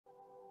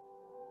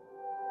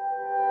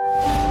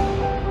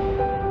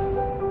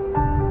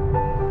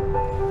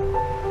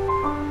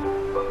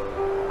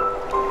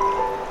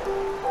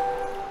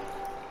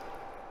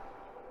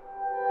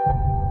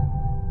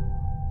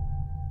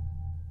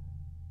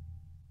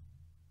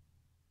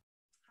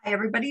Hi,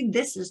 everybody.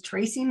 This is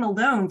Tracy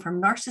Malone from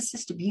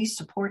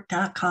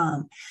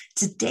narcissistabusesupport.com.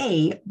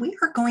 Today, we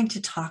are going to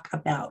talk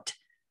about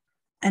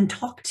and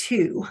talk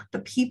to the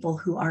people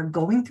who are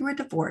going through a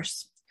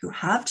divorce, who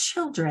have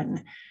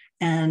children,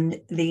 and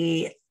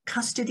the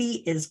custody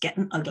is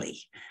getting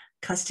ugly.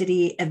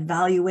 Custody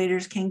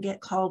evaluators can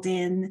get called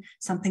in.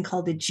 Something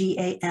called a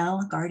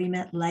GAL, Guardian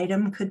Ad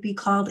Litem, could be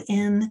called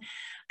in.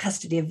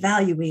 Custody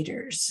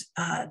evaluators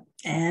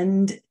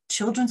and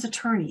children's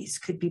attorneys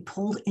could be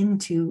pulled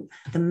into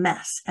the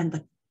mess and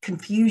the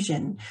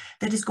confusion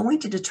that is going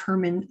to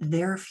determine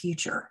their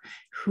future.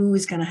 Who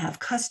is going to have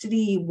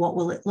custody? What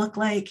will it look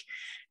like?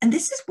 And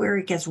this is where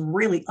it gets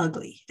really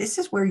ugly. This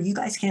is where you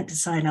guys can't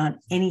decide on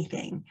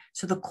anything.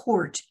 So the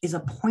court is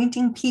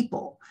appointing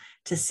people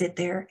to sit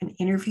there and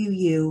interview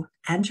you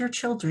and your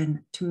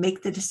children to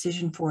make the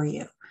decision for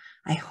you.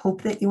 I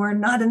hope that you are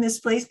not in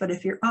this place, but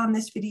if you're on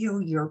this video,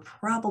 you're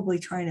probably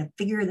trying to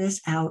figure this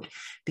out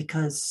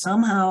because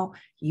somehow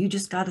you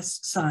just got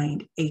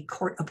assigned a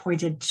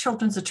court-appointed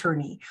children's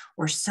attorney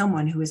or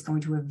someone who is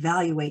going to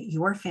evaluate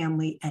your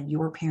family and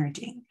your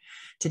parenting.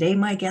 Today,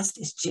 my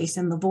guest is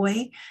Jason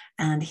Levoy,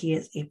 and he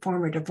is a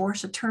former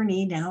divorce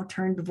attorney, now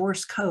turned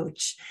divorce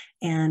coach,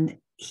 and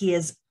he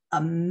is a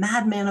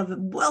madman of a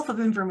wealth of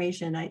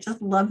information. I just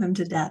love him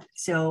to death.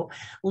 So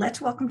let's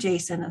welcome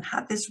Jason and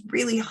have this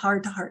really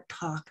heart-to-heart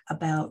talk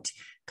about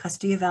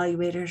custody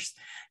evaluators,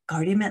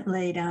 guardian ad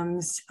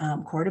litems,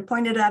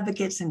 court-appointed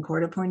advocates, and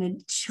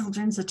court-appointed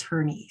children's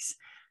attorneys.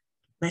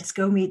 Let's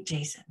go meet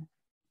Jason.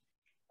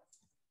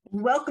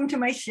 Welcome to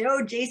my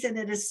show, Jason.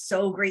 It is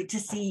so great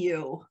to see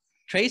you.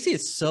 Tracy,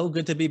 it's so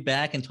good to be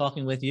back and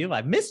talking with you.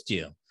 I've missed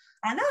you.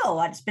 I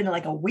know. It's been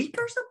like a week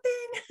or something.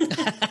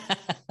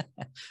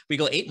 We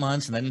go 8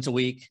 months and then it's a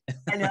week.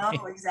 I know,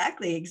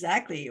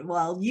 exactly.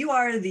 Well, you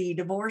are the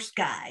Divorce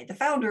Guy, the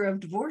founder of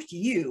Divorce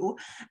U,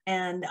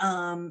 and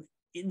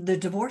the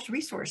Divorce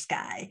Resource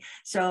Guy.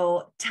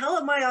 So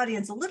tell my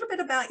audience a little bit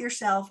about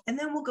yourself, and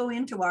then we'll go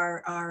into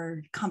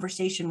our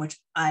conversation, which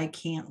I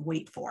can't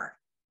wait for.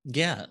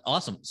 Yeah,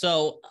 awesome.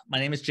 So my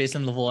name is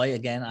Jason Levoy.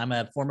 Again, I'm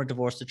a former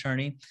divorce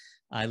attorney.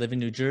 I live in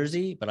New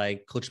Jersey, but I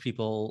coach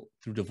people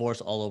through divorce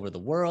all over the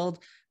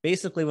world.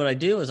 Basically, what I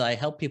do is I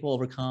help people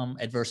overcome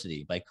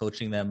adversity by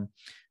coaching them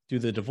through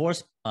the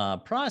divorce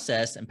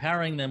process,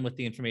 empowering them with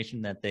the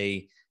information that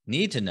they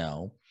need to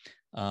know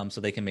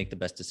so they can make the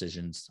best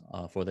decisions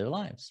for their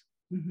lives.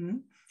 Mm-hmm.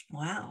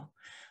 Wow.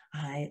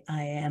 I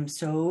am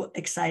so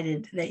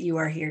excited that you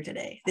are here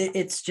today.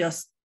 It's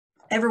just,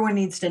 everyone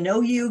needs to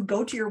know you.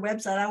 Go to your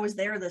website. I was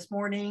there this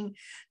morning.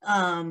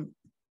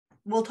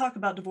 We'll talk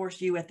about Divorce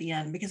U at the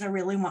end because I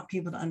really want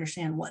people to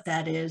understand what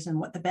that is and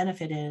what the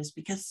benefit is,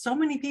 because so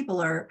many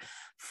people are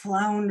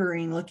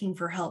floundering looking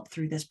for help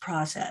through this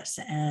process.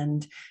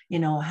 And, you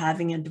know,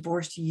 having a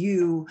Divorce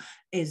U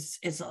is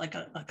like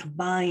a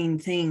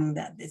combined thing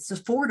that it's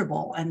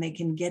affordable and they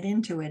can get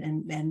into it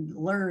and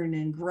learn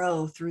and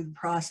grow through the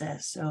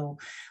process. So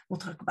we'll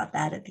talk about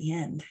that at the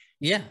end.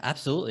 Yeah,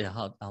 absolutely.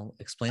 I'll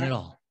explain it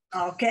all.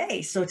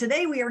 Okay, so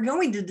today we are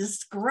going to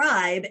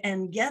describe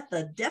and get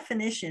the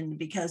definition,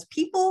 because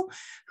people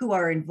who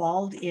are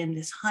involved in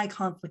this high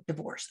conflict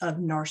divorce of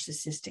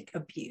narcissistic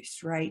abuse,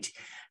 right?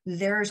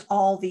 There's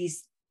all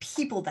these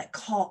people that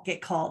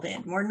get called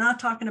in. We're not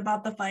talking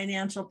about the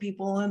financial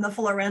people and the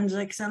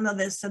forensics and the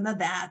this and the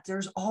that.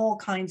 There's all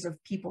kinds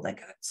of people that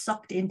got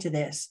sucked into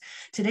this.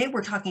 Today,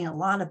 we're talking a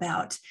lot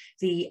about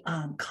the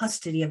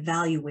custody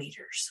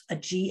evaluators, a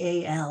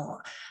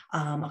GAL,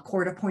 a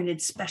court-appointed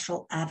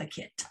special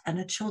advocate, and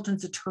a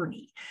children's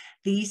attorney.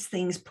 These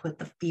things put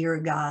the fear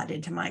of God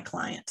into my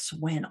clients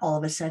when all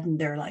of a sudden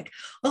they're like,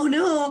 oh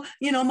no,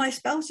 you know, my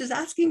spouse is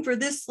asking for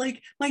this,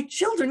 like my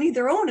children need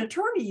their own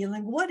attorney. And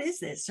like, what is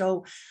this?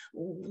 So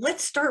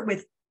let's start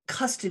with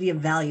custody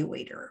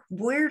evaluator.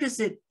 Where does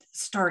it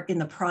start in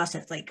the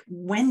process? Like,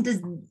 when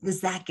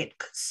does that get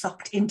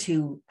sucked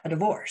into a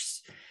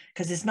divorce?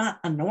 Because it's not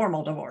a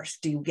normal divorce.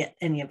 Do you get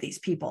any of these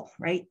people,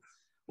 right?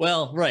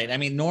 Well, right. I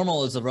mean,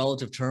 normal is a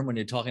relative term when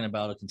you're talking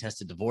about a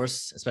contested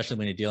divorce, especially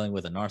when you're dealing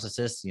with a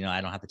narcissist. You know, I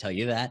don't have to tell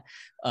you that.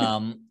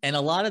 And a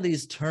lot of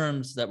these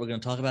terms that we're going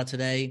to talk about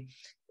today,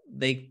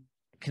 they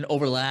can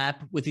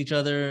overlap with each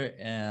other.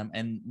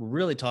 And we're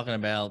really talking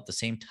about the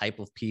same type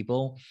of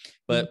people,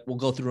 but we'll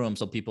go through them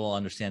so people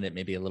understand it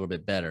maybe a little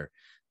bit better.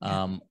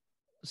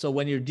 So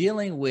when you're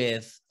dealing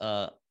with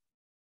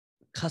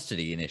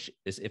custody,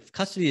 if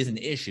custody is an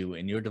issue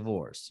in your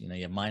divorce, you know,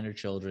 you have minor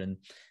children,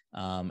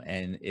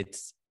 and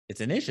it's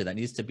an issue that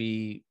needs to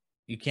be,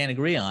 you can't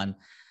agree on.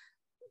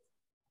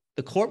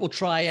 The court will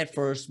try at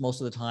first,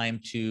 most of the time,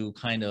 to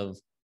kind of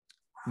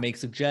make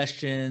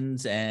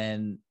suggestions,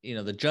 and, you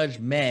know, the judge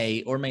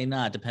may or may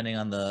not, depending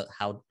on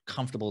how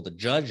comfortable the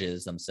judge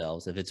is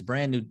themselves. If it's a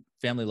brand new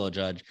family law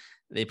judge,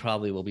 they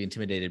probably will be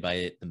intimidated by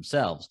it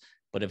themselves.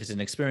 But if it's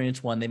an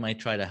experienced one, they might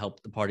try to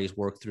help the parties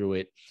work through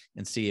it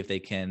and see if they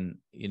can,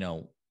 you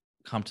know,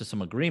 come to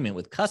some agreement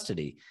with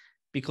custody.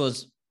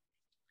 Because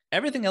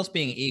everything else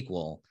being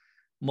equal,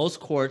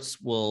 most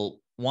courts will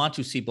want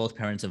to see both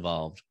parents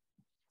involved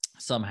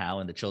somehow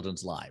in the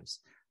children's lives.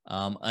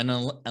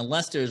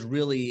 Unless there's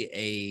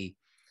really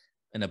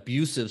an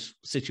abusive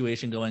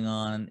situation going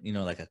on,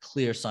 like a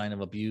clear sign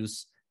of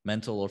abuse,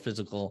 mental or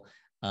physical,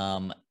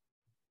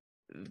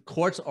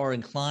 courts are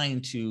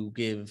inclined to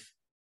give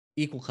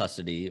equal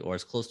custody or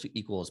as close to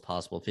equal as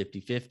possible,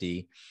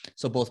 50-50,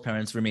 so both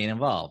parents remain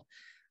involved.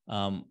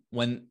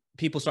 When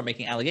people start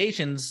making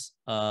allegations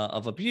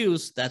of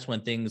abuse, that's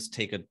when things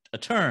take a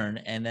turn,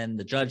 and then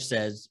the judge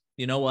says,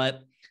 you know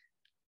what,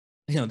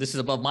 this is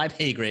above my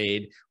pay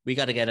grade. We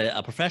got to get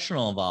a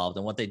professional involved.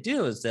 And what they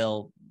do is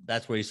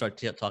that's where you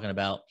start talking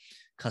about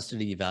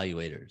custody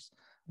evaluators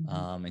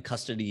and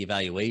custody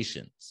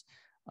evaluations.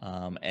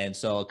 And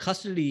so a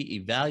custody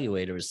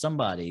evaluator is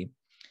somebody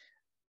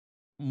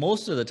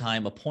most of the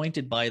time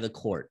appointed by the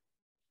court.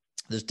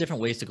 There's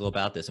different ways to go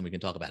about this, and we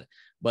can talk about it.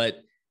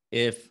 But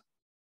if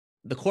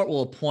the court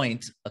will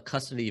appoint a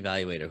custody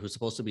evaluator who's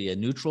supposed to be a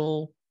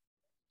neutral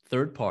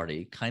third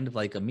party, kind of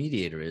like a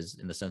mediator is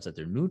in the sense that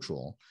they're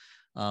neutral,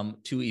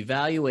 to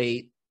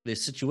evaluate the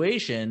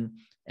situation,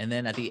 and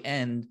then at the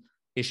end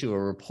issue a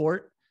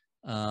report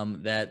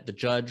that the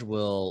judge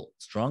will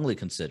strongly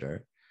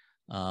consider.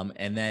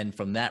 And then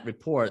from that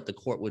report, the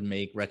court would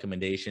make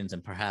recommendations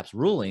and perhaps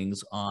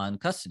rulings on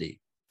custody.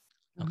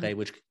 Okay,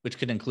 which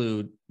could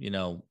include,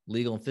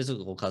 legal and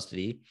physical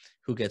custody,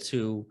 who gets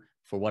who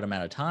for what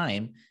amount of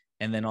time,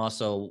 and then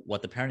also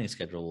what the parenting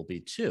schedule will be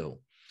too.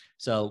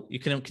 So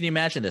can you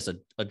imagine this,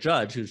 a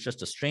judge who's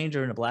just a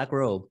stranger in a black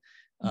robe,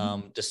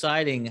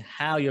 deciding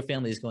how your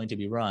family is going to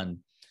be run,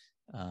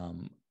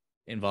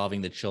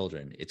 involving the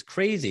children. It's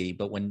crazy,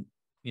 but when,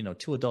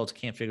 two adults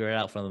can't figure it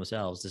out for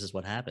themselves, this is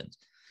what happens.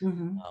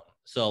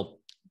 So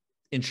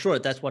in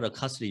short, that's what a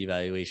custody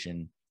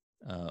evaluation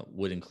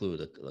would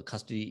include, a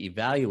custody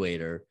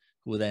evaluator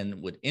who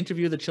then would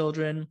interview the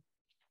children.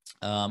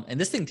 And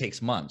this thing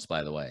takes months,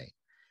 by the way,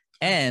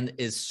 and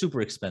is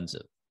super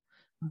expensive.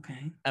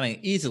 Okay. I mean,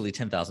 easily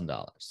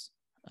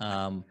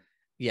 $10,000.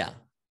 Yeah.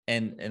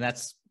 And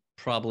that's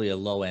probably a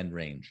low end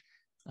range.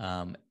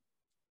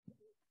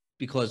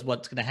 Because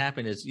what's going to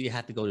happen is you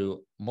have to go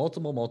to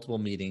multiple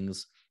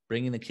meetings,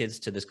 bringing the kids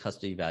to this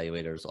custody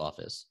evaluator's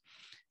office.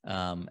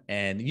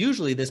 And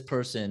usually this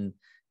person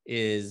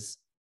is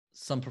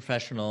some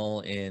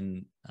professional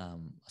in a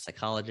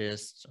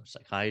psychologist or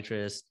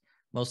psychiatrist,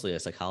 mostly a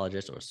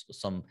psychologist, or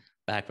some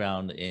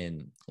background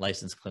in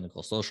licensed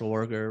clinical social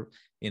worker,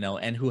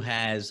 and who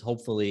has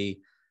hopefully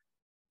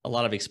a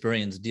lot of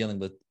experience dealing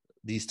with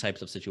these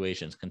types of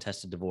situations,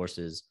 contested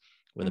divorces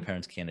where the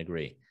parents can't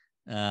agree.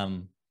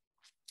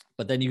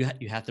 But then you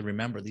have to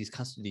remember, these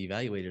custody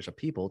evaluators are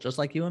people just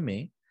like you and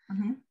me.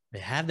 They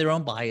have their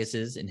own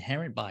biases,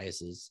 inherent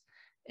biases,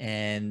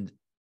 and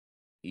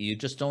you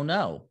just don't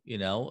know,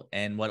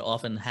 and what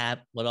often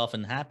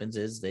happens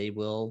is they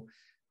will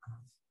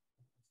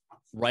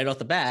right off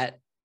the bat,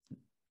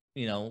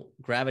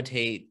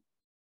 gravitate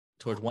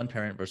towards one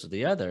parent versus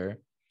the other.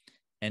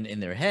 And in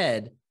their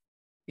head,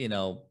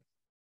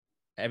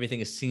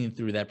 everything is seen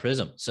through that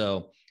prism.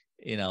 So,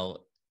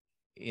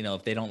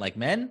 if they don't like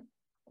men,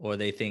 or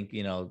they think,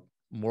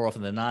 more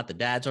often than not, the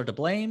dads are to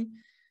blame,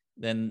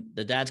 then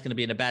the dad's going to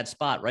be in a bad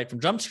spot right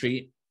from Jump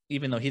Street,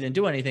 even though he didn't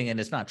do anything,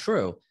 and it's not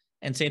true.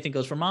 And same thing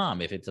goes for mom.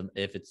 If it's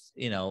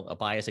a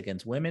bias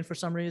against women for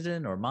some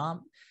reason, or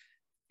mom.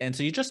 And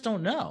so you just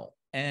don't know.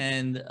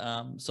 And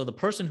so the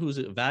person who's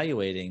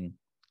evaluating,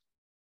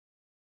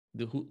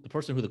 the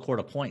person who the court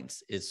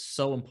appoints, is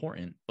so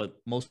important, but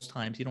most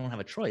times you don't have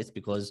a choice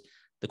because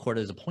the court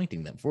is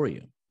appointing them for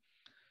you.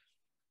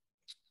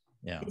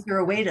 Yeah. Is there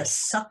a way to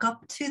suck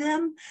up to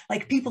them?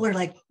 Like, people are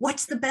like,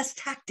 what's the best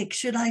tactic?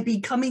 Should I be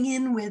coming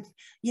in with,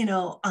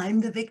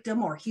 I'm the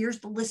victim, or here's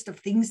the list of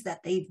things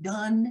that they've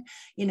done?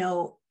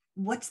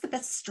 What's the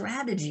best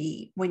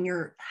strategy when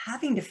you're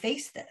having to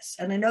face this?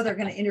 And I know they're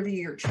going to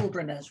interview your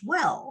children as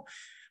well,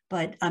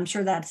 but I'm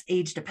sure that's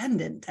age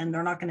dependent, and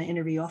they're not going to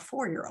interview a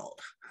 4-year-old.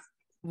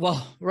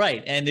 Well,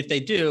 right. And if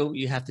they do,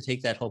 you have to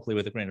take that hopefully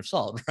with a grain of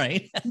salt,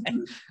 right?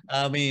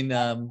 I mean,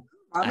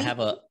 I have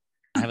a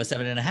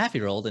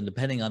 7.5-year-old, and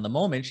depending on the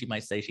moment, she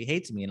might say she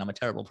hates me and I'm a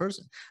terrible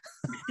person.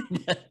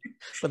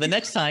 but the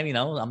next time,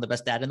 I'm the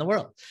best dad in the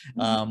world.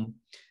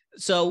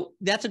 So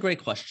that's a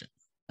great question.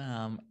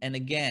 And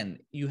again,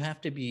 you have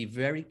to be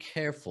very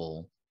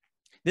careful.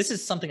 This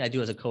is something I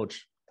do as a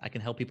coach. I can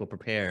help people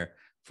prepare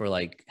for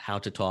how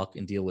to talk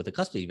and deal with a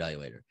custody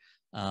evaluator.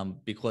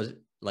 Because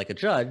like a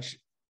judge,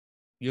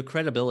 your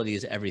credibility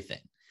is everything.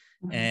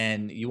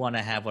 And you want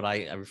to have what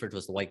I refer to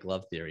as the white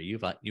glove theory. You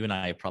and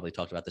I have probably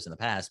talked about this in the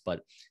past,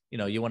 but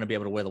you want to be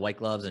able to wear the white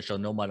gloves and show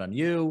no mud on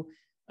you,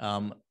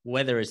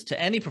 whether it's to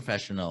any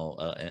professional,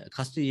 a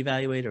custody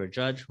evaluator, a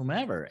judge,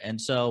 whomever.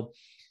 And so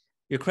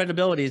your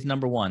credibility is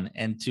number one.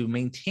 And to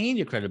maintain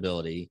your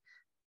credibility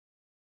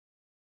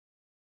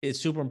is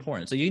super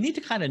important. So you need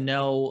to kind of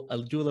know,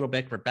 do a little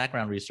bit of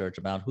background research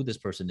about who this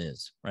person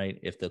is, right?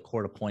 If the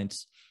court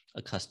appoints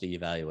a custody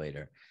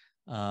evaluator.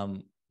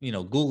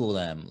 Google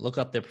them, look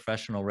up their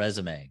professional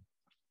resume,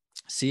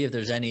 see if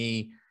there's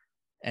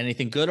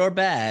anything good or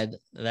bad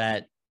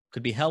that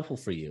could be helpful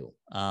for you.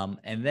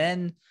 And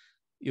then,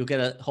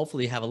 you'll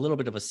hopefully have a little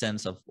bit of a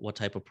sense of what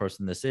type of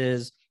person this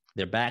is,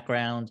 their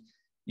background.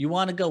 You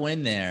want to go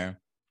in there.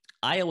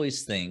 I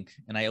always think,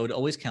 and I would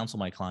always counsel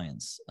my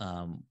clients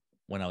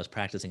when I was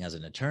practicing as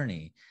an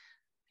attorney,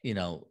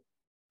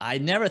 I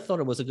never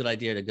thought it was a good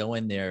idea to go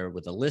in there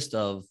with a list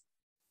of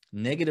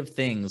negative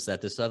things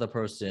that this other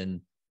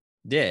person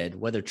did,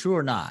 whether true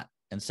or not,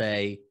 and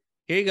say,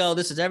 here you go,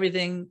 this is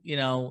everything,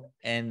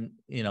 and,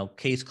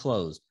 case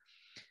closed.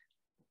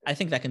 I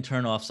think that can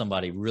turn off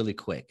somebody really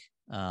quick.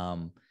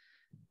 And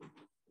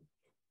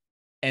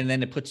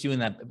then it puts you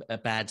in a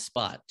bad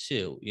spot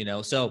too,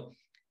 So,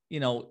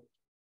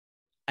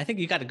 I think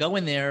you got to go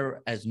in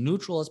there as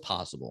neutral as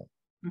possible.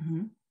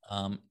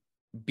 Mm-hmm.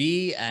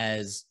 Be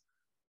as,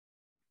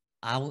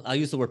 I'll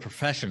use the word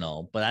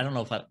professional, but I don't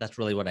know if that's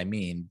really what I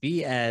mean.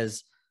 Be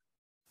as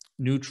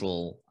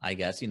neutral, I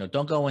guess.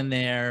 Don't go in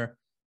there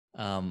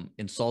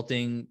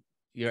insulting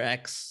your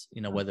ex,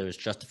 whether it's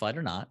justified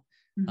or not.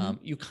 Mm-hmm.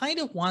 You kind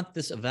of want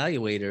this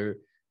evaluator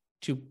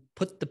to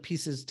put the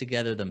pieces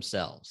together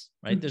themselves,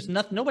 right? Mm-hmm.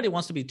 There's nobody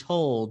wants to be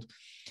told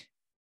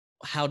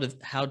how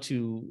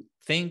to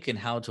think and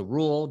how to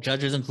rule,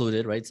 judges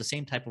included, right? It's the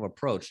same type of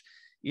approach.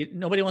 You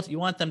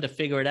want them to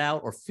figure it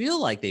out or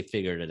feel like they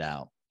figured it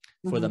out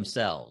for mm-hmm.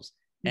 themselves.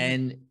 Mm-hmm.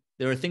 And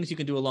there are things you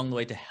can do along the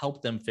way to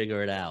help them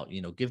figure it out,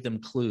 give them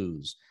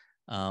clues.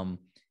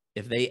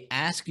 If they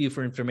ask you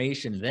for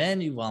information,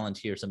 then you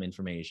volunteer some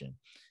information,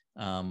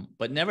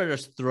 but never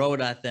just throw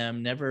it at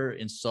them, never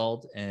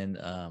insult and,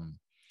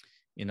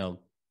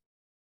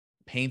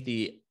 paint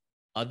the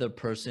other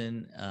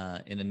person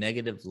in a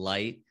negative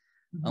light,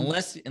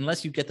 mm-hmm.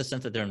 unless you get the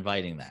sense that they're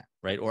inviting that,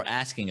 right? Or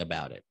asking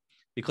about it,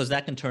 because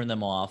that can turn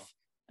them off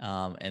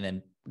and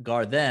then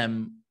guard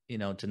them,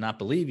 to not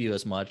believe you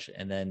as much.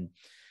 And then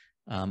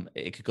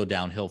it could go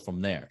downhill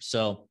from there.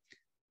 So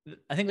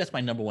I think that's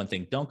my number one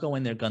thing. Don't go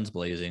in there guns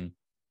blazing.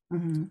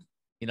 Mm-hmm.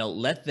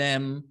 Let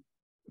them,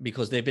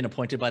 because they've been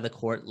appointed by the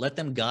court, let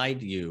them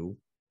guide you,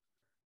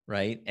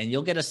 right? And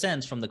you'll get a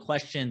sense from the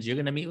questions. You're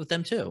going to meet with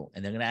them too,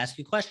 and they're going to ask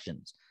you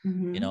questions,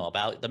 mm-hmm.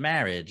 About the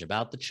marriage,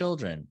 about the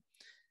children.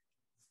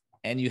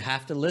 And you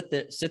have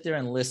to sit there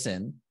and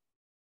listen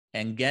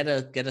and get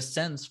a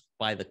sense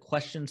by the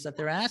questions that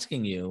they're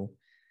asking you,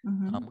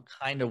 mm-hmm.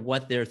 Kind of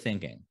what they're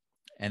thinking,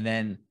 and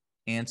then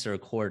answer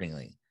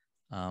accordingly.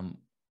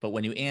 But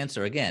when you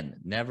answer, again,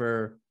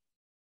 never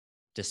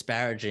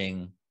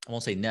disparaging. I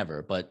won't say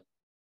never, but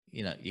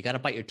you got to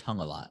bite your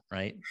tongue a lot,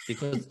 right?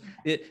 Because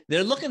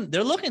they're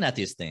looking at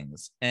these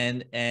things,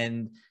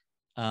 and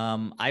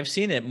I've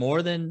seen it on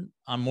more than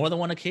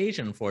one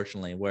occasion,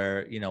 unfortunately,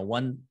 where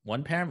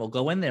one parent will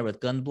go in there with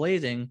guns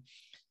blazing,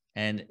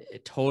 and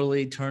it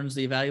totally turns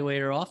the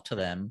evaluator off to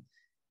them,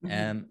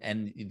 mm-hmm.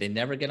 and they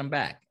never get them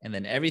back. And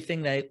then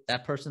everything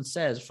that person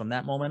says from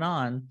that moment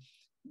on,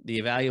 the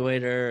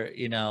evaluator,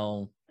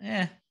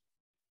 mm-hmm.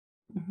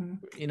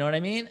 You know what I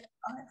mean?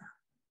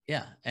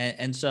 Yeah.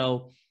 And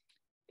so,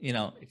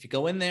 if you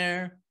go in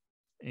there,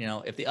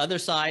 if the other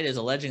side is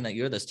alleging that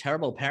you're this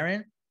terrible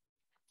parent,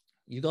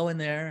 you go in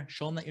there,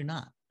 show them that you're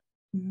not,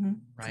 mm-hmm.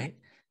 right?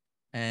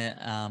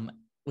 And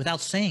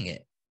without saying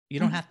it, you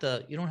don't have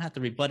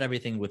to rebut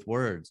everything with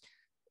words.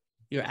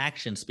 Your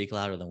actions speak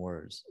louder than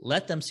words.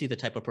 Let them see the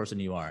type of person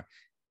you are,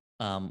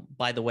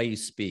 by the way you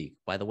speak,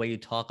 by the way you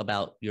talk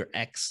about your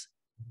ex,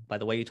 by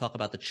the way you talk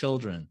about the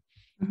children,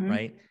 mm-hmm.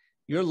 right?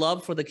 Your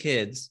love for the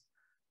kids,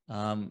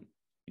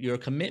 your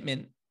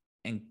commitment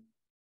and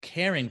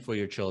caring for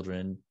your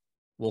children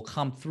will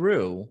come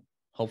through,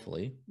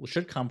 hopefully,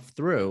 should come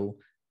through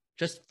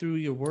just through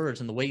your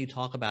words and the way you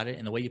talk about it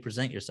and the way you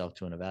present yourself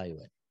to an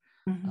evaluator.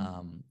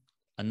 Mm-hmm.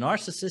 A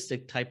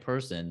narcissistic type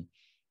person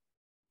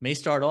may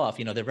start off,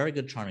 they're very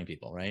good, charming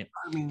people, right?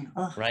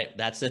 Right.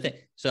 That's the thing.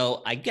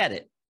 So I get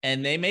it.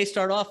 And they may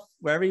start off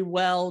very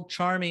well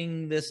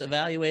charming this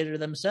evaluator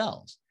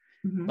themselves.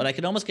 Mm-hmm. But I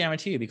can almost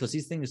guarantee you, because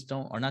these things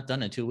are not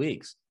done in 2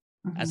 weeks,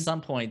 mm-hmm. at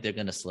some point they're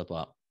going to slip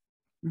up.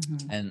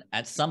 Mm-hmm. And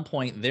at some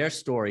point, their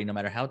story, no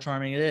matter how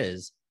charming it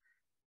is,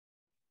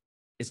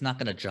 it's not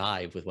going to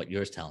jive with what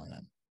you're telling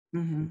them.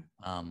 Mm-hmm.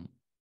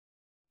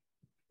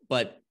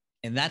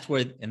 And that's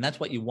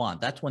what you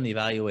want. That's when the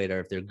evaluator,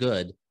 if they're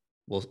good,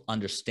 will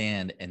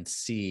understand and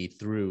see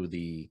through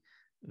the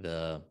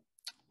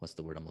what's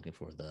the word I'm looking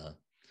for? The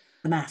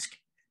mask.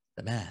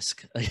 The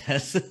mask.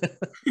 Yes.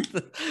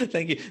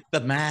 Thank you.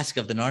 The mask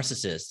of the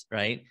narcissist,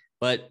 right?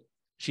 But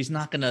she's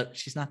not gonna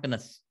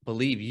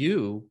believe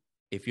you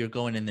if you're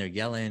going in there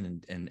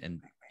yelling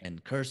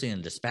and cursing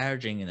and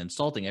disparaging and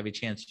insulting every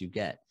chance you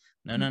get.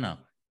 No.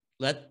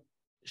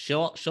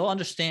 She'll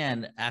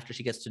understand after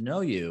she gets to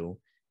know you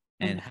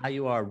and how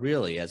you are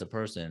really as a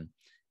person.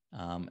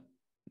 And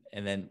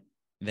then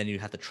you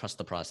have to trust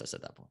the process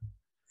at that point.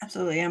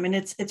 Absolutely. I mean,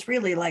 it's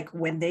really like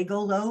when they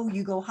go low,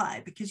 you go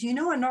high, because a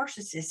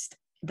narcissist,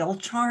 they'll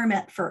charm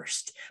at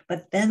first,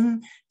 but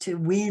then to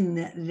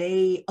win,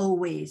 they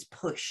always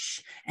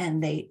push,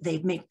 and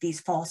they make these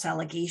false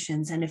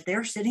allegations. And if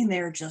they're sitting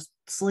there just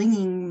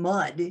slinging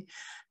mud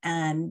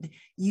and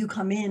you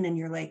come in and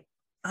you're like,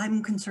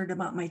 I'm concerned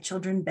about my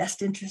children,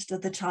 best interest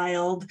of the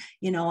child.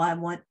 I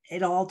want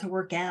it all to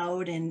work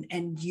out,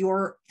 and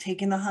you're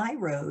taking the high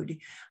road.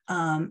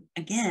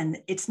 Again,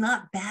 it's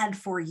not bad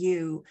for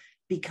you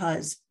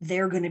because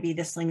they're going to be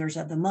the slingers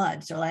of the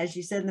mud. So as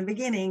you said in the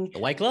beginning, The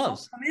white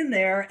gloves. come in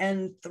there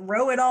and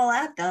throw it all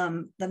at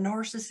them. The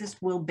narcissist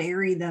will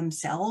bury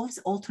themselves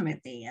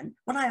ultimately. And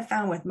what I have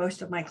found with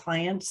most of my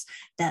clients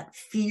that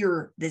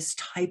fear this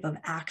type of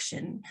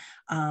action,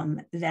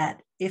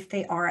 that if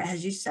they are,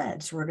 as you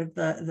said, sort of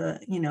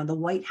the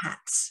white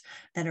hats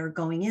that are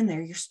going in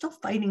there, you're still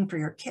fighting for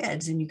your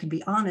kids, and you can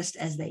be honest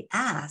as they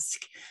ask,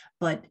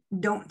 but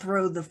don't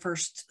throw the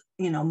first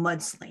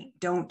mudsling.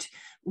 Don't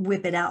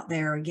whip it out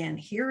there again.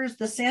 Here's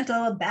the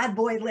Santa bad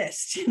boy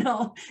list.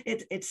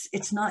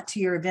 It's not to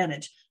your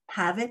advantage.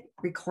 Have it,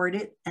 record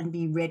it, and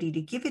be ready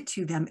to give it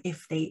to them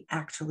if they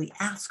actually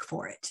ask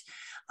for it.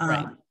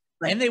 Right.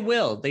 And they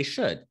will. They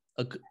should.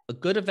 A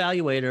good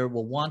evaluator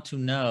will want to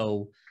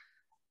know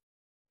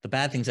the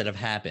bad things that have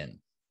happened,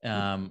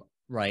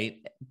 right?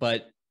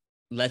 But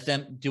let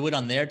them do it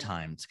on their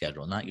time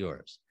schedule, not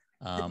yours.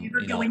 Do you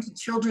ever go into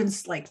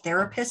children's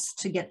therapists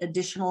to get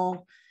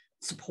additional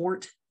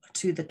support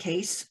to the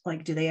case?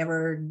 Do they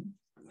ever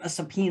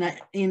subpoena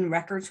in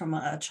records from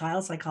a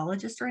child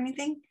psychologist or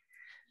anything?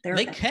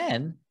 They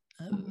can,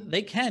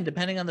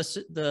 depending on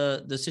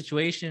the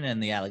situation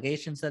and the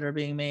allegations that are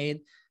being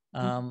made.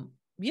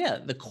 Yeah,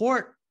 the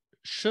court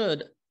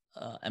should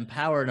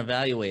empower an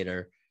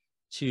evaluator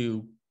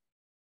to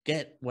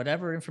get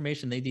whatever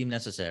information they deem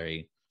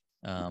necessary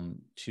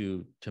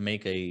to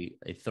make a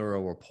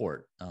thorough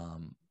report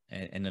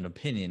and an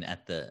opinion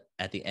at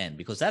the end,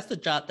 because that's the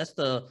job. That's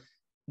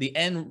the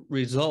end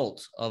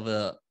result of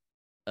a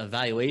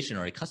evaluation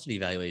or a custody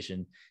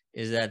evaluation,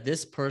 is that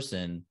this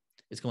person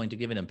is going to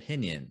give an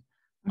opinion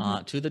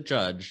to the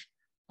judge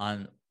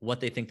on what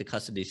they think the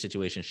custody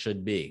situation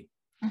should be,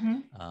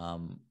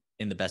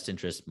 in the best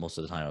interest most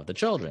of the time of the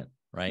children,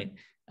 right?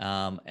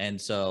 And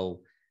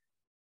so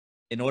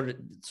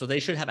so they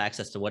should have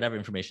access to whatever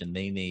information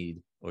they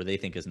need or they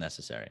think is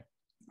necessary.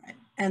 Right.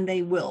 And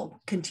they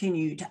will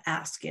continue to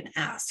ask and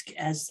ask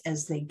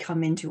as they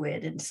come into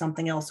it, and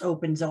something else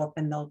opens up,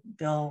 and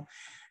they'll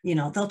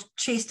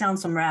chase down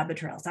some rabbit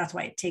trails. That's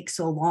why it takes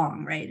so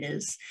long, right?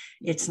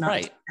 It's not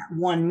right. That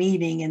one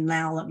meeting and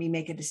now let me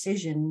make a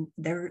decision.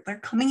 They're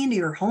coming into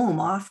your home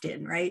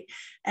often, right?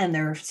 And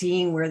they're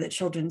seeing where the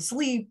children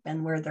sleep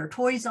and where their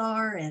toys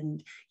are,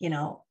 and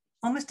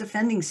almost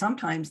defending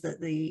sometimes the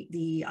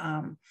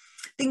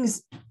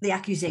things, the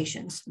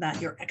accusations that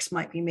your ex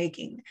might be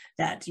making,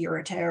 that you're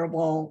a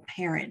terrible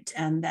parent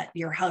and that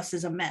your house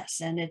is a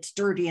mess and it's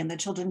dirty and the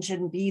children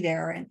shouldn't be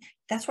there. And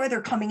that's why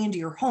they're coming into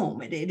your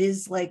home. It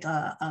is like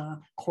a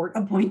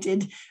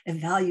court-appointed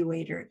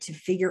evaluator to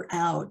figure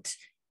out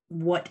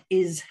what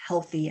is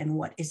healthy and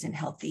what isn't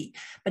healthy.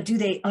 But do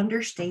they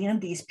understand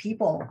these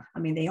people? I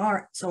mean, they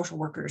are social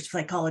workers,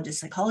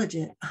 psychologists,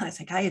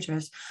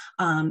 psychiatrists.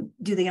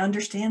 Do they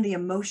understand the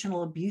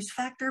emotional abuse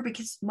factor?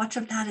 Because much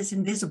of that is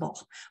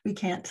invisible. We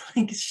can't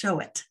show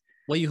it.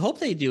 Well, you hope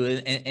they do.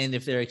 And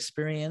if they're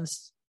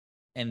experienced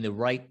and the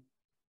right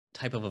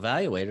type of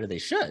evaluator, they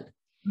should.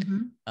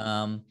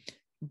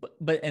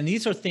 And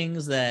these are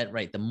things that,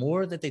 right, the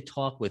more that they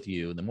talk with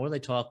you, the more they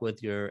talk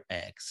with your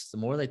ex, the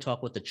more they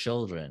talk with the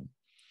children,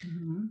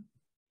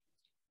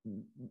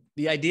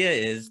 the idea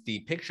is the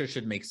picture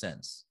should make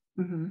sense,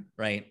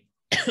 right?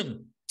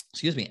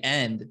 Excuse me.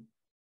 And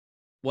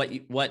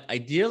what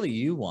ideally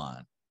you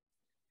want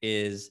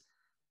is,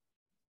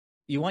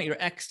 you want your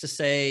ex to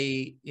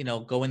say,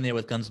 go in there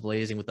with guns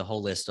blazing with the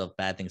whole list of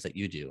bad things that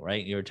you do,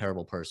 right? You're a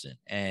terrible person.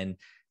 And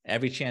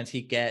every chance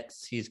he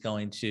gets, he's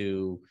going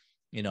to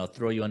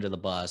throw you under the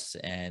bus,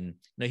 and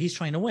he's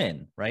trying to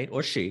win, right?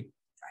 Or she,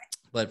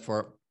 but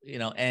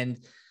and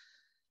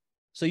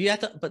so you have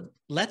to, but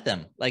let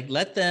them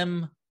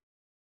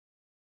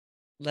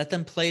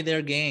play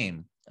their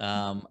game,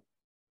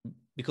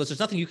 because there's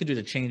nothing you can do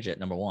to change it.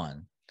 Number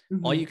one,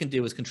 all you can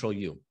do is control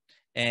you.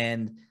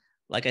 And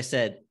like I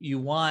said, you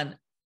want,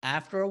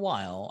 after a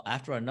while,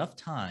 after enough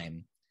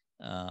time,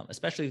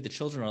 especially if the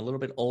children are a little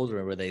bit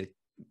older, where they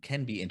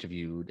can be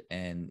interviewed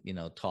and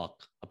talk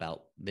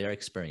about their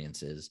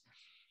experiences,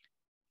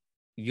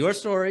 your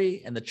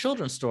story and the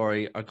children's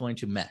story are going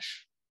to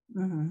mesh,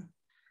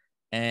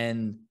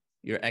 and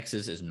your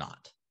ex's is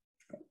not,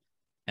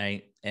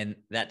 right? And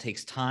that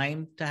takes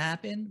time to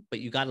happen, but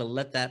you got to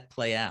let that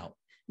play out.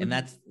 And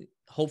that's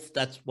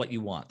what you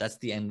want. That's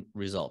the end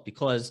result.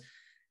 Because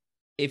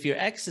if your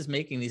ex is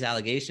making these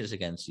allegations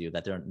against you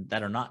that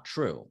are not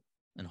true,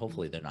 and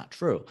hopefully they're not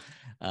true,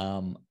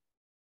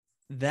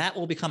 that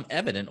will become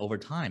evident over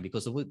time,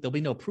 because there'll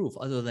be no proof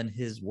other than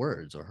his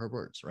words or her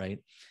words, right?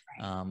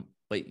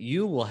 But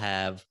you will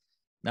have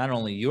not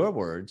only your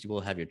words, you will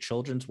have your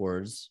children's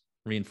words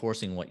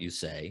reinforcing what you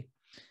say,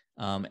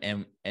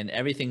 and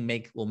everything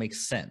will make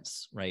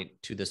sense, right,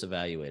 to this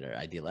evaluator.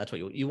 Ideally, that's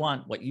what you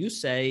want. What you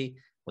say,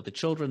 what the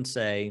children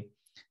say,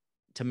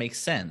 to make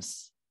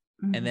sense,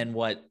 and then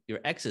what your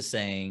ex is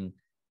saying,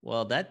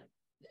 well,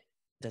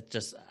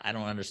 I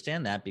don't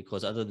understand that,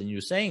 because other than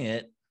you saying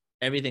it,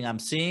 everything I'm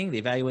seeing,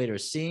 the evaluator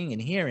is seeing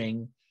and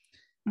hearing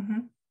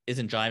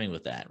isn't jiving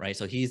with that, right?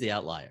 So he's the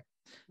outlier.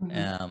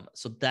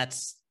 So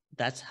that's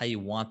how you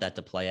want that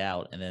to play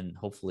out. And then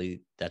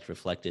hopefully that's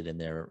reflected in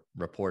their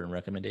report and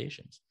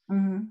recommendations.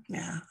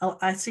 Yeah. Oh,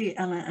 I see.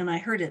 And I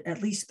heard it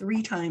at least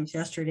 3 times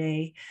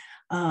yesterday,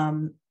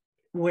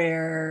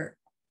 where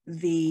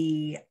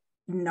the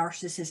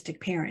narcissistic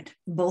parent,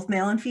 both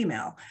male and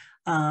female,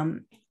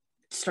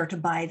 start to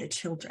buy the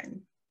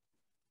children.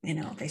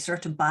 They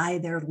start to buy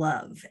their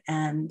love,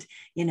 and,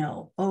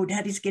 oh,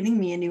 daddy's getting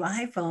me a new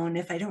iPhone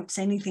if I don't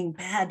say anything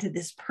bad to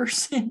this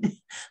person.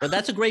 But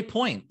that's a great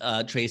point,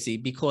 Tracy,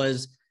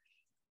 because,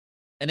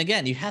 and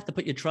again, you have to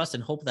put your trust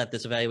and hope that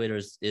this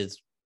evaluator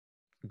is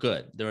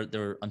good. There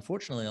are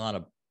unfortunately a lot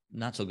of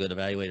not so good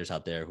evaluators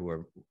out there who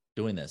are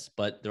doing this,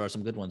 but there are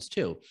some good ones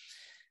too.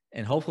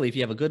 And hopefully if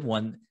you have a good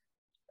one,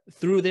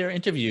 through their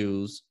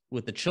interviews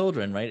with the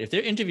children, right? If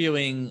they're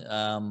interviewing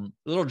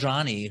little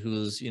Johnny,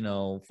 who's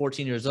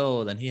 14 years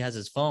old, and he has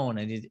his phone,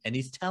 and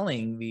he's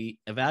telling the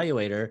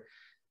evaluator,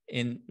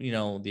 the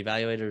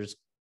evaluator's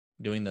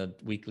doing the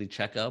weekly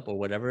checkup or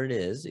whatever it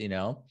is,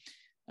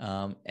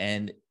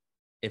 and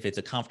if it's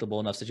a comfortable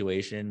enough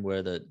situation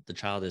where the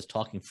child is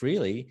talking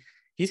freely,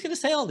 he's going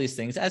to say all these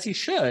things, as he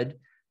should,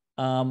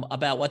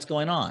 about what's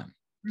going on.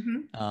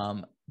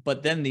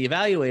 But then the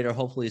evaluator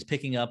hopefully is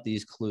picking up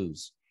these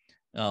clues.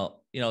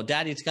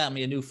 Daddy's got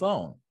me a new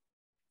phone.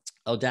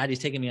 Oh, daddy's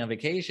taking me on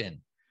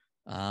vacation.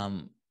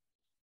 And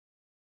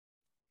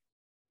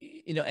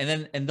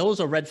those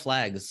are red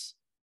flags.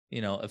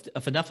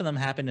 If enough of them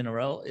happen in a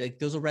row, like,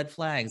 those are red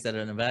flags that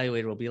an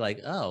evaluator will be like,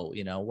 oh,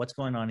 what's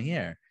going on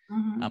here?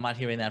 I'm not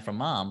hearing that from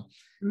mom.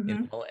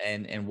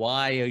 And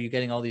why are you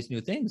getting all these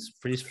new things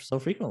so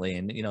frequently?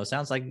 And it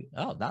sounds like,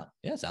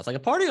 sounds like a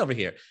party over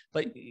here.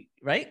 But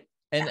right.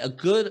 And a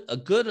good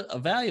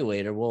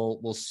evaluator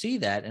will see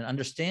that and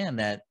understand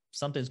that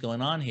something's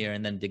going on here,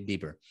 and then dig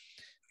deeper,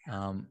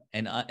 and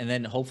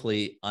then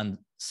hopefully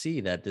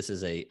see that this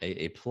is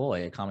a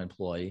common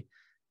ploy,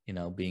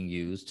 being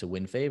used to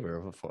win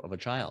favor of a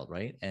child,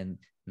 right? And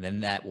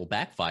then that will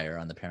backfire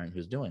on the parent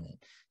who's doing it.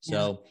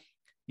 So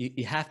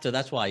you have to.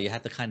 That's why you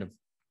have to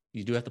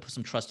you do have to put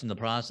some trust in the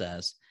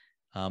process.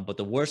 But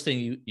the worst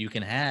thing you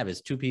can have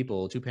is two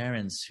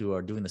parents who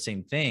are doing the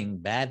same thing,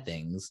 bad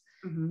things,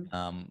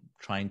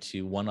 trying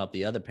to one up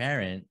the other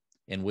parent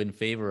and win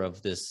favor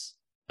of this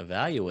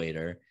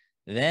evaluator.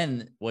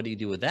 Then what do you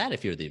do with that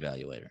if you're the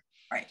evaluator?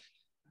 Right.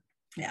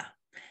 Yeah.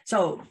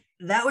 So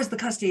that was the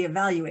custody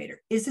evaluator.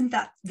 Isn't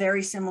that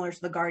very similar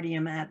to the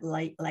Guardian Ad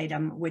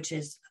Litem, which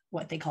is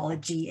what they call a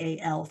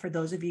GAL, for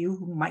those of you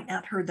who might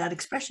not heard that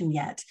expression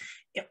yet?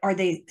 Are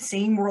they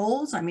same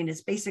roles? I mean,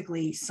 it's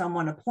basically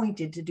someone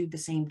appointed to do the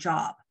same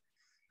job.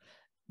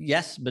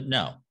 Yes, but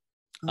no.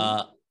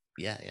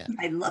 Yeah.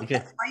 I love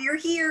that's why you're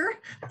here.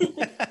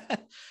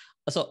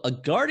 So a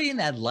Guardian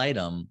Ad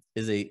Litem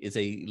is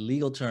a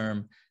legal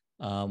term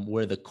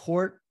where the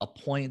court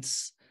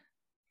appoints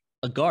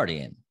a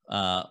guardian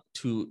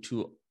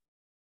to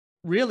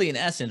really, in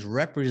essence,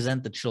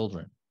 represent the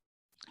children,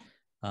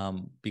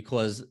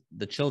 because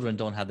the children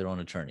don't have their own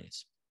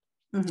attorneys.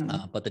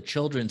 But the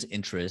children's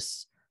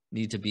interests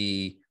need to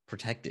be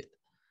protected,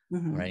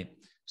 right?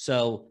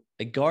 So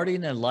a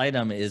Guardian Ad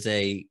Litem is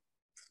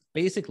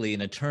basically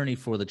an attorney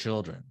for the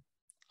children,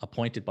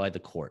 appointed by the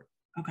court.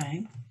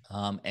 Okay.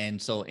 And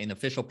so in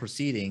official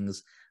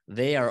proceedings,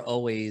 they are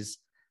always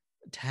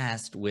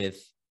tasked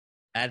with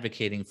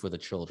advocating for the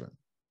children.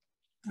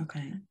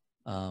 Okay.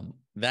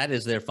 That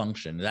is their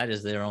function. That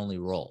is their only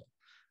role.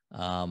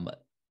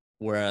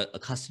 Where a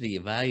custody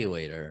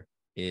evaluator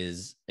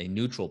is a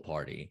neutral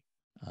party,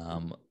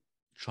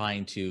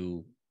 trying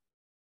to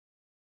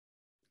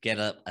get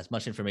as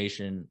much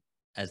information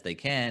as they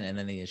can, and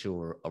then they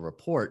issue a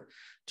report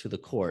to the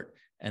court,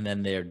 and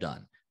then they're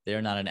done.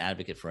 They're not an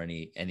advocate for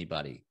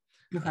anybody.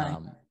 Okay.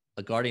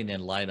 A Guardian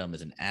Ad Litem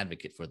is an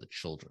advocate for the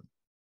children.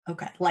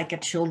 Okay, like a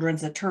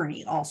children's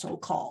attorney, also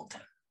called.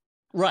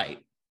 Right.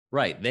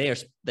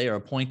 They are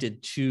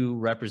appointed to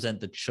represent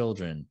the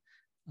children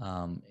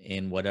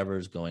in whatever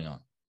is going on.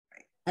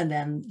 Right. And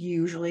then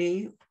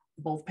usually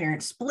both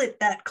parents split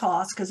that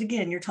cost, because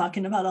again, you're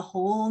talking about a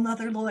whole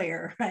nother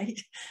lawyer, right?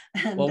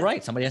 And,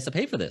 right. Somebody has to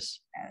pay for this.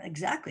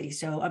 Exactly.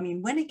 So, I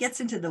mean, when it gets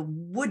into the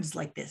woods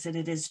like this, and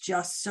it is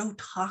just so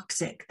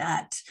toxic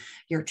that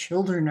your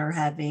children are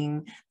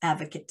having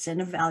advocates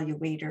and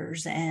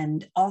evaluators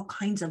and all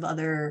kinds of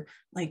other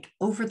like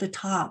over the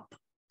top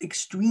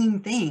extreme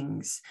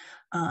things,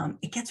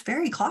 it gets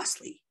very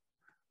costly.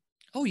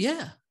 Oh,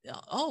 yeah.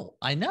 Oh,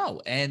 I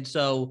know. And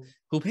so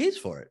who pays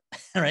for it?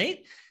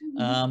 Right.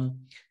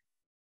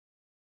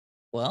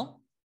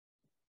 Well,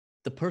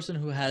 the person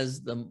who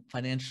has the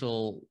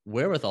financial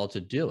wherewithal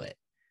to do it.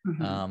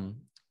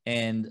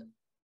 And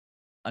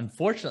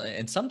unfortunately,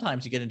 and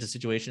sometimes you get into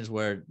situations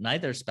where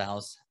neither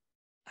spouse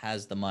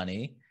has the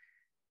money.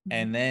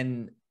 And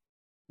then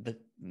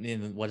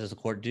what does the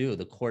court do?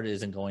 The court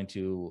isn't going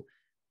to,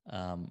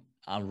 on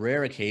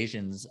rare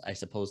occasions, I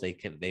suppose they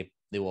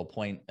they will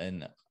appoint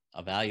an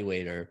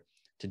evaluator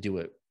to do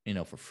it,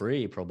 for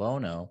free, pro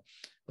bono,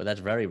 but that's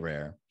very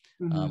rare.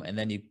 Mm-hmm. And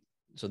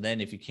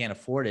then if you can't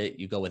afford it,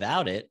 you go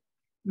without it,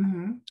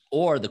 Mm-hmm.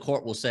 or the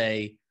court will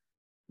say,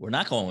 we're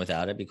not going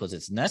without it because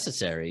it's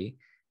necessary,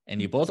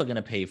 and you both are going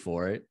to pay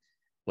for it,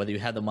 whether you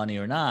have the money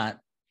or not,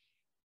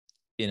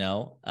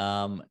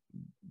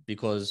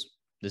 because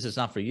this is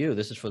not for you.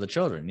 This is for the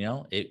children,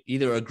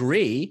 either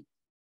agree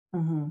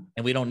Mm-hmm.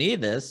 and we don't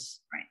need this,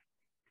 Right.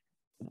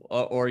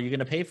 or you're going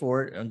to pay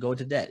for it and go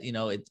into debt.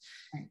 It's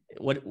Right.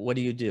 What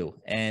do you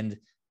do? And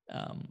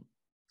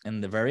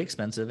they're very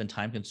expensive and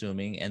time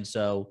consuming. And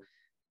so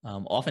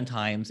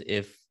oftentimes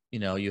if,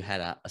 you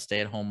had a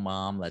stay-at-home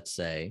mom, let's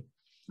say,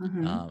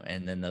 Mm-hmm.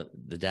 and then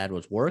the dad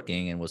was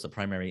working and was the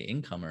primary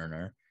income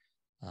earner,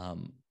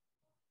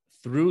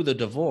 through the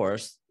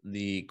divorce,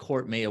 the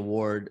court may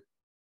award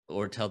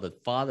or tell the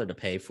father to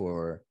pay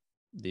for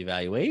the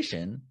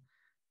evaluation,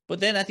 but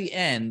then at the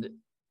end,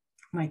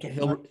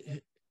 it'll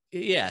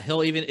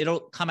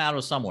come out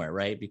of somewhere,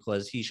 right?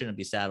 Because he shouldn't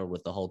be saddled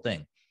with the whole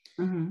thing.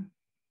 Mm-hmm.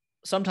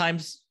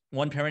 Sometimes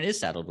one parent is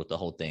saddled with the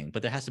whole thing,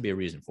 but there has to be a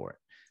reason for it.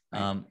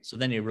 Right. So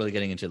then you're really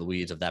getting into the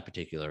weeds of that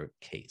particular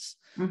case.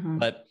 Mm-hmm.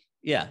 But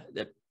yeah,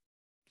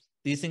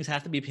 these things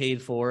have to be paid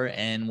for.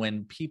 And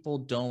when people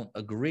don't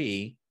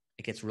agree,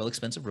 it gets real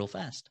expensive real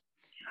fast.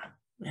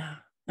 Yeah.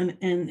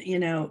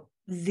 And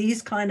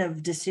these kind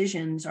of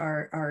decisions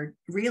are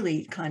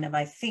really kind of,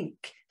 I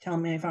think, tell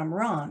me if I'm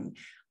wrong,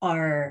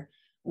 are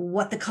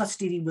what the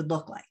custody would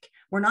look like.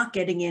 We're not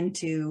getting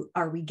into,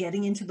 are we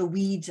getting into the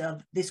weeds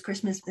of this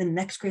Christmas and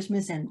next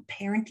Christmas and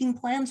parenting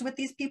plans with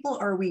these people?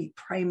 Or are we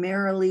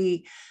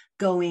primarily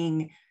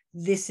going,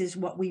 this is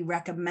what we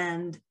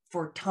recommend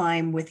for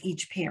time with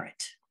each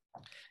parent?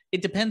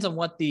 It depends on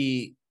what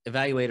the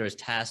evaluator is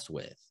tasked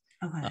with.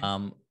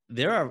 Okay.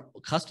 There are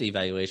custody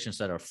evaluations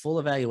that are full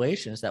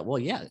evaluations that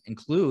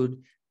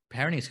include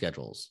parenting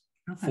schedules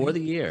for the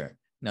year.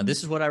 Now,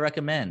 this is what I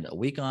recommend: a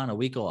week on, a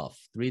week off,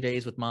 3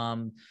 days with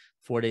mom,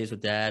 4 days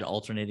with dad,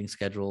 alternating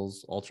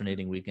schedules,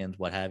 alternating weekends,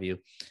 what have you.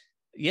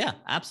 Yeah,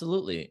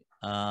 absolutely.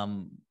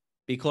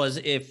 Because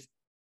if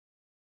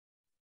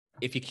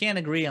you can't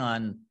agree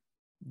on,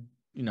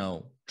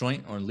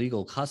 joint or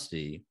legal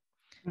custody,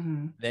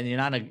 mm-hmm. then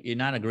you're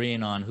not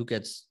agreeing on who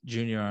gets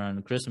junior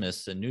on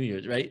Christmas and New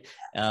Year's, right?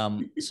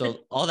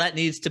 So all that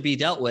needs to be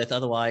dealt with.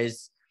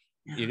 Otherwise,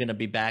 you're going to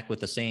be back with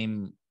the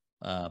same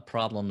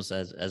problems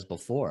as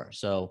before.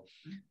 So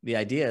the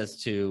idea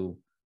is to,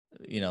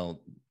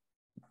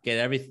 get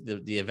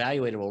everything. The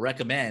evaluator will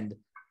recommend,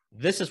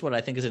 this is what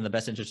I think is in the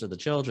best interest of the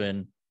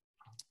children,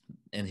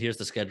 and here's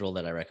the schedule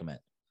that I recommend.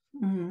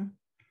 Mm-hmm.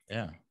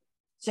 Yeah.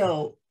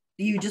 So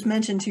you just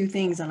mentioned two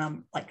things, and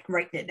I'm like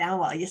writing it down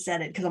while you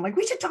said it, because I'm like,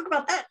 we should talk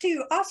about that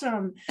too.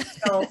 Awesome.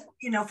 So,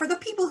 for the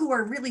people who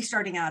are really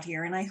starting out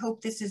here, and I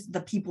hope this is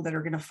the people that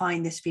are going to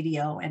find this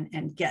video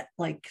and get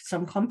like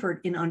some comfort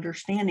in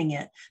understanding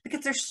it,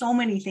 because there's so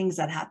many things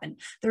that happen.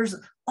 There's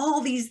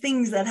all these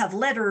things that have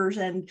letters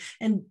and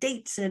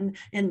dates and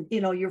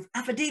your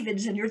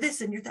affidavits and your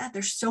this and your that.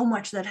 There's so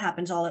much that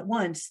happens all at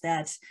once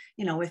that,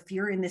 if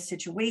you're in this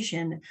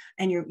situation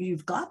and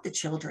you've got the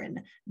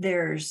children,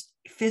 there's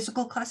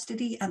physical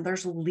custody and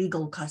there's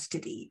legal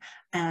custody.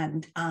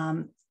 And,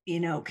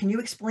 can you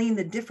explain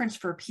the difference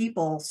for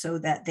people so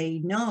that they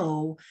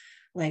know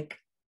like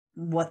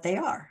what they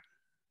are?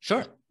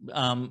 Sure.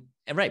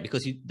 Right.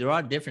 Because there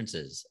are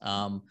differences,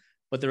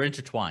 but they're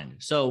intertwined.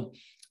 So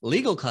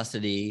legal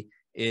custody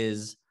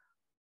is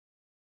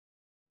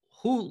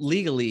who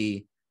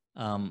legally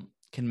can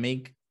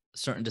make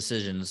certain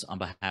decisions on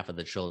behalf of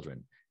the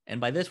children.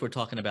 And by this, we're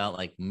talking about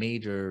like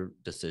major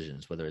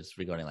decisions, whether it's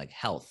regarding like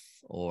health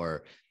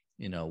or,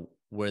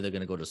 where they're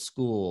going to go to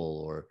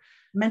school or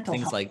mental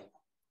things health. like.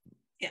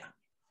 Yeah.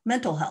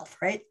 Mental health,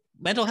 right?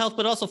 Mental health,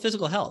 but also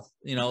physical health.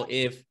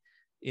 If,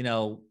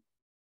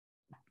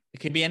 it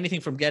could be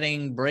anything from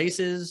getting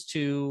braces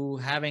to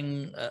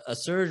having a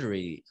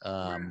surgery.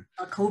 A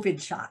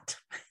COVID shot.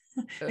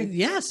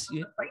 Yes.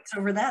 Fights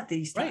over that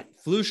these days. Right.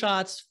 Flu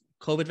shots,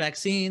 COVID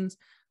vaccines,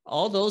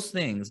 all those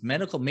things,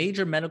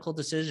 major medical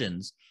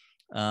decisions,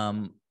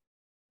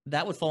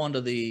 that would fall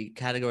under the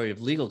category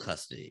of legal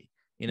custody.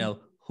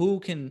 Who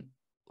can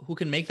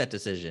make that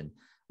decision?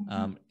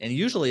 And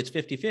usually it's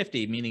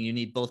 50-50, meaning you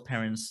need both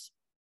parents'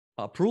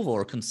 approval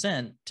or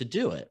consent to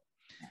do it,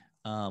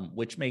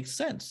 which makes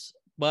sense.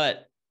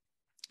 But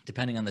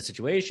depending on the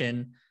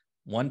situation,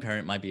 one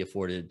parent might be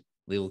afforded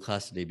legal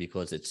custody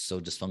because it's so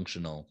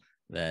dysfunctional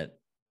that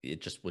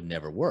it just would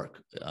never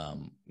work,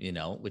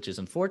 which is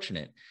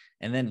unfortunate.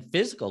 And then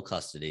physical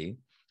custody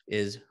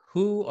is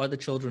who are the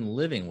children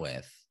living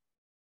with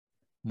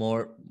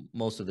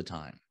most of the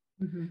time.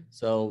 Mm-hmm.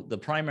 So the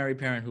primary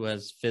parent who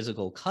has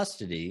physical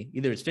custody,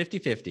 either it's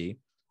 50-50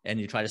 and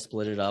you try to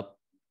split it up,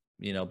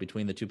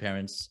 between the two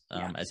parents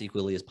as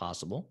equally as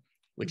possible,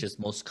 which is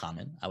most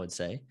common, I would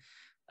say.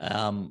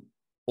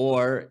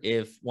 Or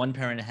if one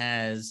parent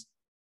has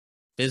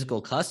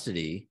physical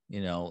custody,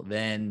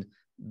 then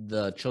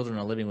the children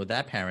are living with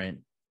that parent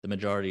the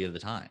majority of the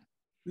time.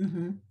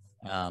 Mm-hmm.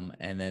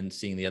 and then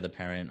seeing the other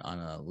parent on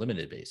a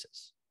limited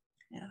basis.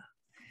 Yeah.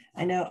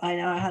 I know I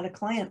had a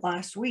client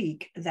last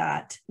week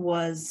that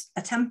was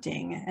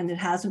attempting, and it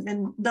hasn't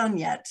been done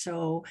yet.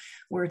 So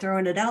we're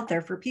throwing it out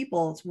there for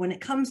people when it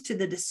comes to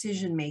the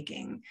decision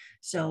making.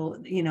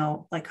 So,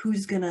 like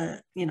who's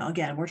gonna,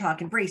 again, we're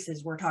talking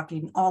braces, we're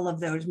talking all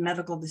of those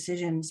medical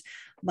decisions,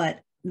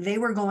 but they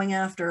were going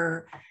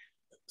after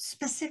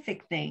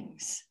specific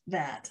things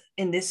that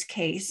in this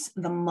case,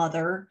 the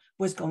mother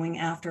was going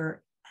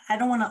after. I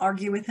don't want to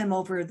argue with him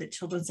over the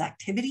children's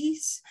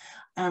activities,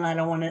 and I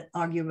don't want to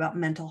argue about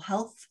mental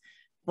health,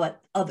 but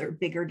other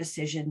bigger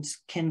decisions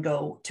can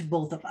go to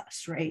both of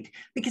us, right?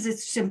 Because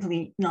it's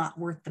simply not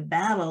worth the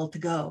battle to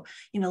go,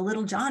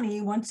 little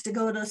Johnny wants to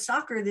go to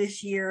soccer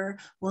this year.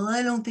 Well,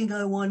 I don't think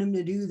I want him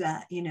to do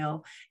that,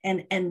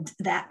 and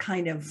that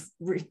kind of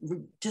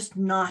just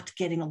not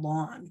getting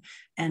along.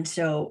 And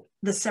so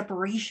the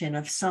separation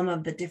of some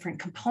of the different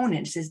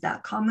components, is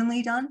that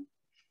commonly done?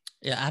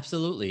 Yeah,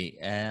 absolutely.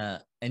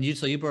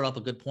 So you brought up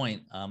a good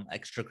point,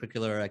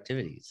 extracurricular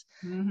activities.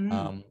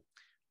 Mm-hmm.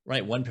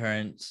 Right. One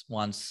parent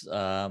wants,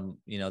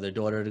 their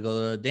daughter to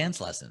go to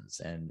dance lessons,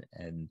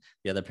 and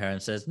the other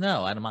parent says,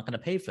 no, I'm not going to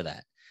pay for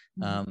that.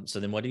 Mm-hmm. So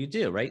then what do you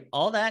do? Right.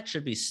 All that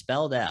should be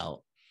spelled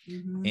out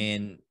mm-hmm.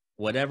 in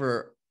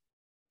whatever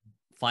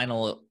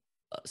final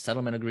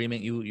settlement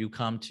agreement you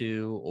come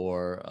to,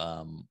 or,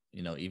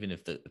 even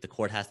if the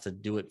court has to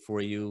do it for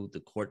you,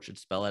 the court should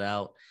spell it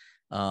out.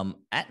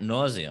 Ad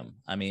nauseum.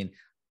 I mean,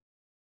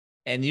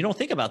 and you don't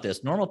think about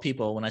this. Normal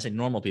people, when I say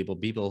normal people,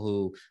 people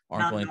who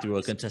aren't going through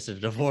a contested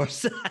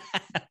divorce,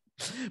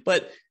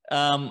 but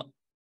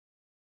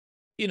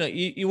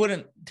you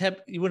wouldn't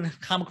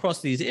come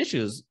across these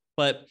issues.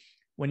 But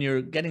when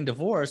you're getting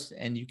divorced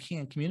and you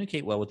can't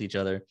communicate well with each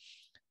other,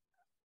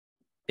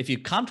 if you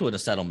come to a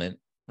settlement,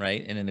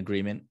 right, in an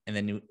agreement, and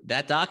then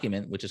that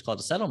document, which is called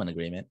a settlement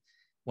agreement,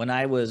 when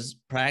I was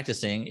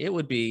practicing, it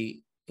could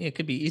be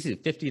easily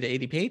 50 to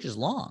 80 pages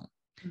long.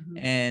 Mm-hmm.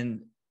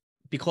 And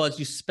because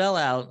you spell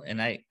out, and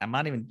I'm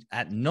not even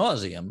ad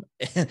nauseum,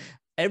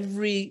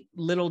 every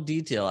little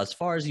detail as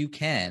far as you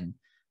can.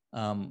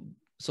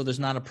 So there's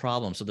not a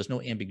problem. So there's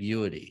no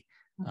ambiguity.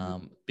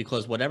 Mm-hmm.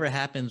 Because whatever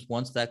happens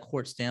once that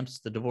court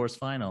stamps the divorce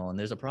final and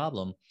there's a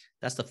problem,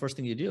 that's the first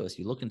thing you do is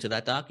you look into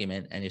that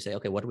document and you say,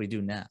 okay, what do we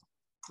do now?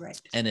 Right.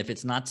 And if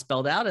it's not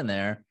spelled out in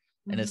there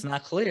mm-hmm. and it's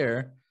not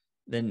clear,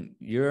 then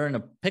you're in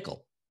a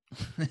pickle.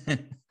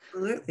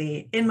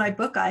 Absolutely. In my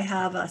book, I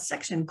have a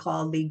section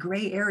called The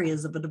Gray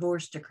Areas of a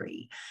Divorce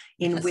Decree,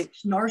 in yes. which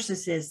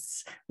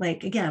narcissists,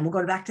 like, again, we'll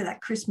go back to that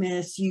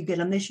Christmas, you get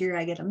them this year,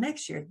 I get them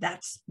next year.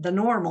 That's the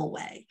normal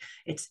way.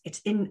 It's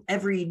in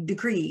every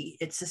decree.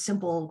 It's a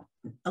simple,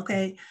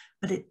 okay,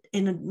 but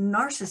in a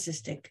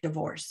narcissistic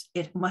divorce,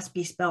 it must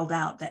be spelled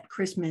out that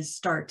Christmas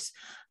starts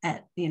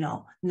at,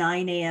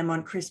 9 a.m.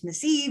 on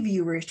Christmas Eve,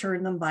 you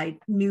return them by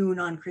noon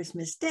on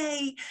Christmas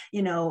Day,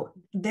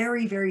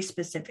 very, very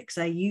specific.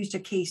 So I used a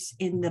case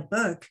in the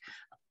book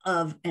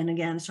of, and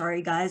again,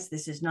 sorry guys,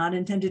 this is not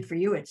intended for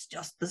you. It's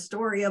just the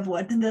story of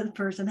what the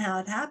person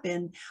had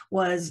happened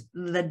was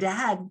the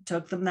dad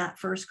took them that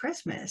first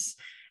Christmas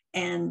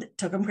and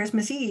took them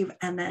Christmas Eve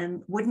and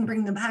then wouldn't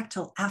bring them back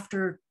till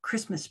after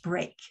Christmas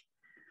break.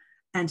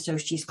 And so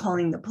she's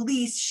calling the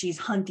police, she's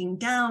hunting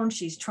down,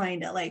 she's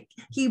trying to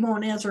he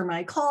won't answer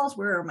my calls,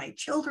 where are my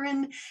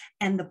children?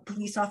 And the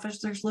police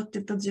officers looked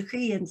at the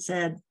decree and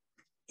said,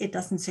 it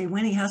doesn't say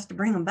when he has to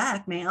bring them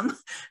back, ma'am.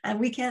 And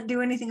we can't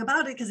do anything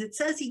about it because it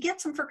says he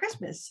gets them for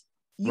Christmas.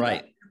 You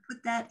right. have to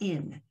put that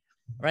in.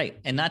 Right.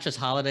 And not just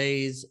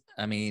holidays.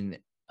 I mean,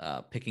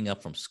 picking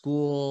up from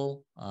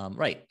school,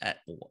 right. At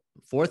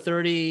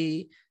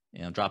 4:30,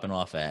 dropping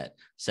off at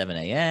 7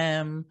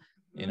 a.m.,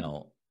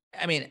 mm-hmm.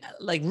 I mean,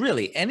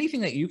 really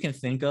anything that you can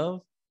think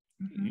of,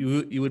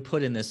 mm-hmm. you would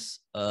put in this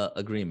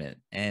agreement.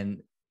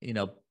 And,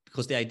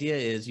 because the idea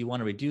is you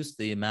want to reduce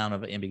the amount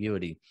of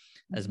ambiguity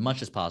as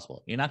much as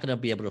possible. You're not going to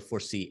be able to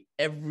foresee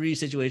every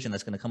situation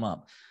that's going to come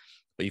up,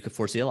 but you could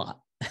foresee a lot.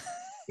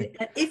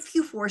 If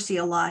you foresee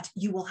a lot,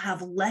 you will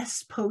have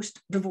less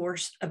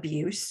post-divorce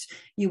abuse.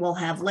 You will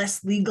have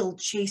less legal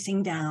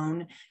chasing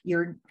down.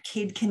 Your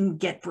kid can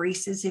get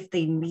braces if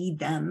they need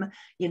them,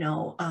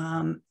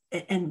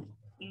 and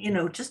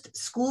just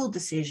school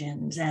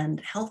decisions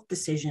and health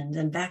decisions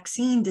and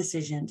vaccine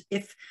decisions.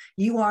 If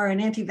you are an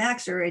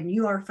anti-vaxxer and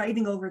you are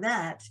fighting over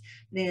that,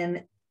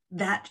 then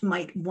that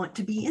might want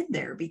to be in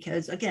there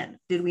because, again,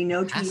 did we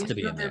know 2 years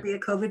ago there'd be a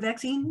COVID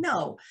vaccine?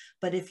 No.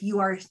 But if you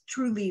are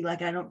truly I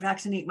don't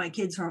vaccinate my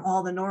kids from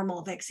all the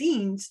normal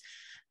vaccines,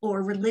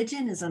 or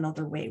religion is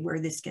another way where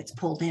this gets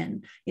pulled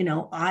in.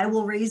 I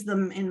will raise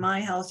them in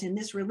my house in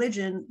this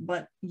religion,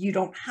 but you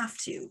don't have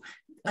to.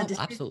 Oh,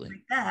 absolutely.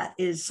 Like that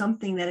is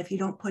something that if you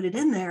don't put it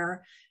in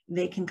there,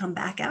 they can come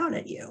back out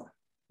at you.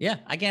 Yeah,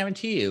 I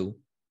guarantee you,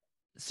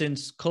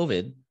 since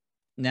COVID,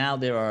 now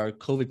there are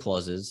COVID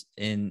clauses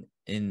in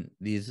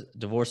these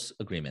divorce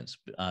agreements.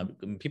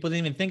 People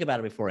didn't even think about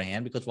it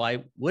beforehand because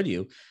why would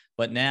you?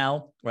 But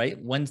now, right,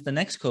 when's the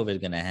next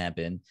COVID going to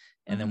happen?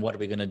 And then what are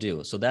we going to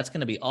do? So that's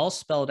going to be all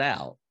spelled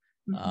out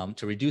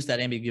to reduce that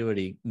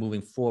ambiguity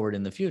moving forward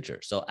in the future.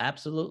 So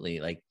absolutely,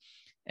 like,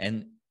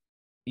 and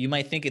you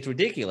might think it's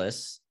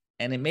ridiculous,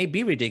 and it may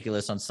be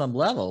ridiculous on some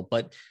level,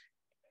 but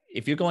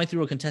if you're going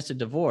through a contested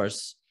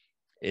divorce,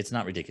 it's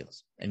not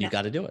ridiculous, and you've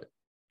got to do it.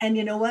 And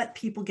you know what?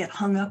 People get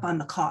hung up on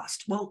the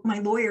cost. Well, my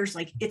lawyer's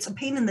like, it's a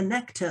pain in the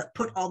neck to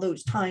put all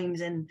those times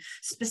and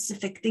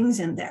specific things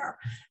in there.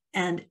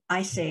 And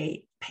I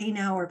say, pay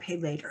now or pay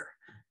later,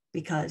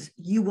 because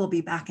you will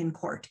be back in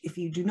court if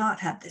you do not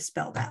have this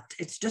spelled out.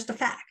 It's just a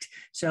fact.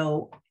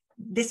 So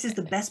this is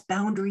the best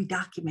boundary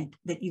document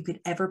that you could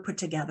ever put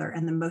together.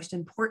 And the most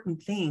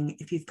important thing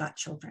if you've got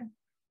children.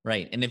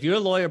 Right. And if your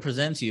lawyer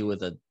presents you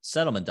with a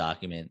settlement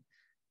document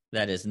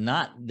that is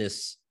not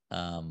this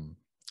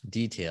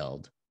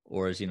detailed,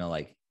 or is,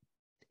 like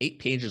 8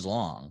 pages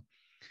long,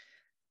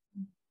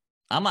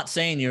 I'm not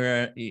saying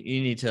you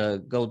need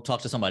to go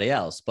talk to somebody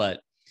else,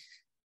 but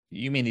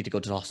you may need to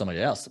go talk to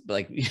somebody else,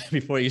 like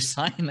before you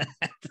sign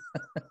that.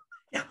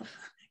 Yeah.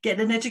 Get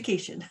an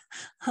education.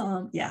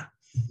 Yeah,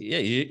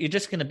 you're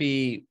just going to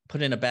be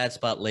put in a bad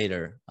spot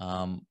later,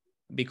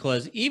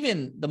 because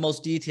even the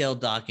most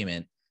detailed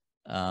document,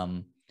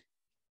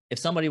 if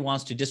somebody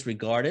wants to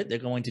disregard it, they're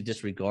going to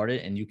disregard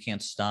it, and you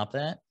can't stop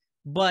that.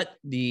 But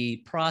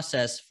the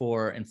process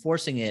for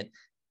enforcing it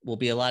will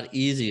be a lot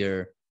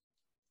easier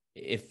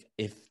if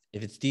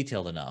it's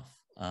detailed enough.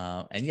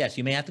 And yes,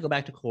 you may have to go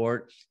back to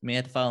court. You may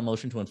have to file a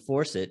motion to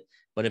enforce it.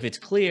 But if it's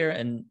clear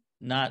and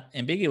not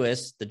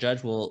ambiguous, the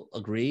judge will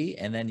agree,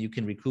 and then you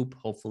can recoup,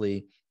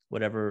 hopefully,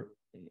 whatever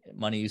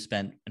money you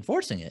spent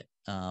enforcing it.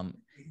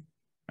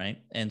 Right.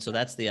 And so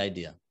that's the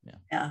idea.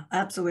 Yeah,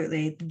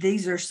 absolutely.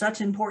 These are such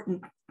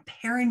important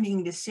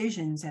parenting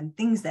decisions and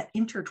things that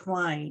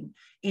intertwine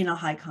in a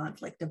high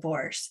conflict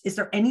divorce. Is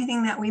there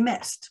anything that we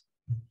missed?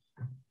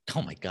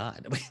 Oh my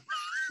God. We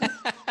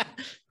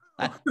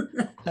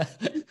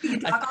can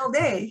talk all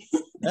day.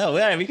 No,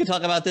 yeah, we could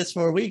talk about this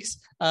for weeks.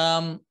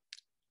 I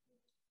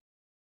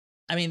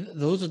mean,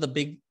 those are the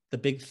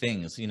big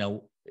things,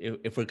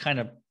 if we're kind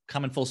of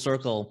coming full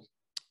circle,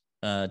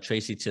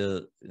 Tracy,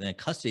 to the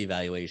custody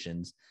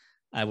evaluations,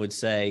 I would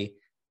say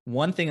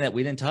one thing that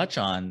we didn't touch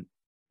on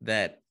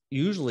that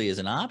usually is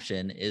an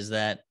option is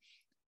that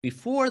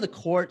before the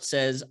court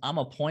says, I'm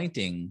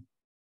appointing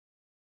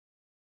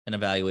an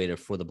evaluator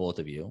for the both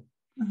of you.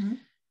 Mm-hmm.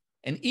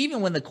 And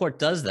even when the court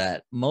does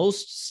that,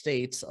 most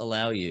states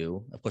allow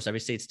you, of course, every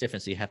state's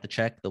different, so you have to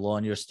check the law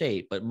in your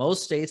state, but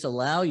most states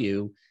allow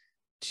you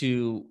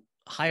to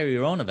hire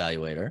your own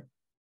evaluator,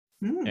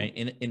 right?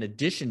 In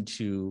addition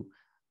to,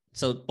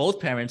 so both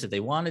parents, if they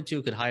wanted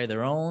to, could hire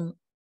their own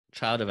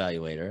child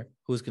evaluator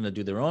who's going to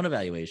do their own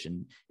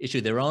evaluation,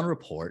 issue their own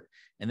report,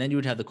 and then you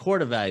would have the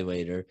court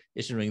evaluator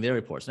issuing their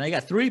reports. Now you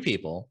got 3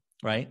 people,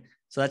 right?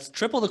 So that's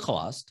triple the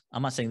cost.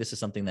 I'm not saying this is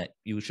something that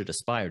you should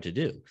aspire to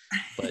do,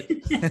 but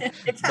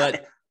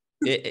but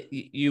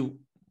you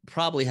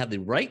probably have the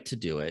right to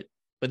do it.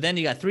 But then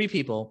you got 3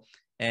 people,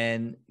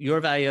 and your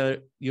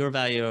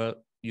evaluator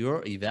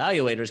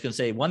is going to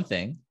say one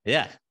thing.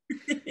 Yeah.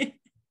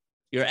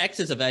 Your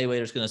ex's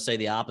evaluator is going to say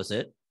the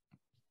opposite,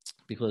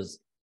 because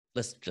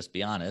let's just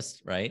be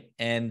honest, right?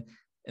 And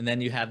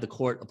then you have the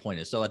court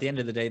appointed. So at the end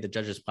of the day, the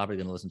judge is probably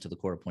going to listen to the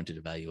court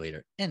appointed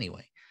evaluator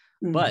anyway.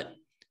 Mm-hmm. But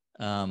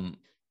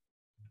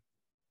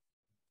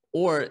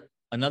or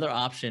another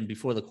option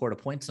before the court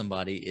appoints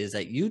somebody is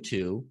that you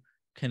two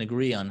can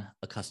agree on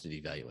a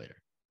custody evaluator.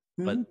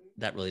 Mm-hmm. But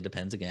that really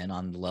depends, again,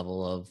 on the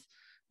level of,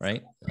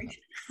 right?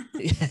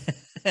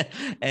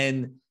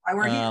 And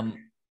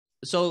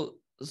so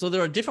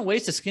there are different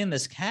ways to skin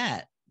this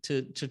cat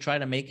to try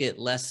to make it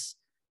less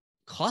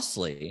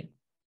costly.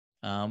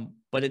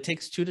 But it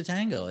takes 2 to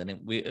tango. And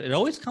it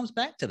always comes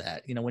back to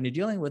that. When you're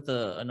dealing with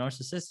a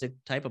narcissistic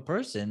type of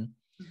person,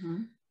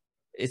 mm-hmm.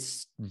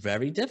 it's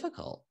very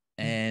difficult.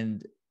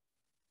 And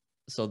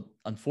so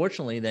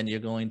unfortunately, then you're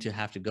going to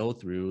have to go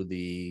through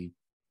the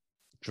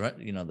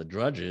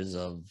drudges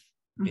of,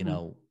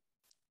 mm-hmm.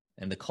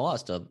 And the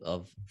cost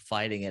of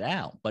fighting it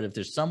out. But if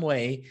there's some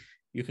way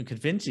you can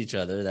convince each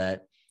other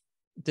that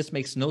this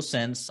makes no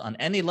sense on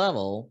any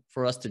level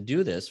for us to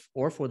do this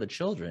or for the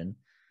children,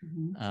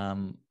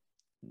 mm-hmm.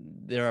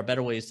 There are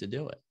better ways to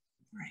do it.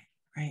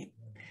 Right.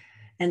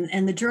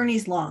 And the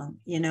journey's long.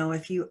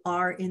 If you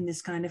are in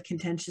this kind of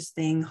contentious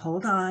thing,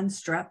 hold on,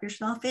 strap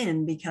yourself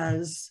in,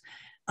 because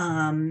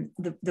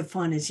the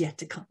fun is yet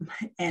to come,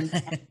 and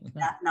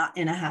that not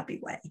in a happy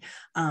way.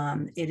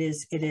 It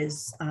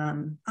is,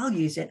 I'll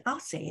use it,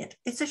 I'll say it.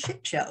 It's a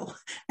shit show.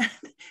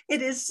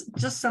 It is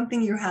just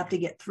something you have to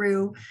get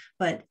through,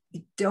 but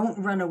don't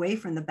run away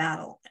from the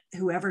battle.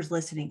 Whoever's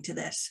listening to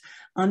this,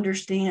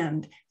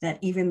 understand that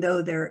even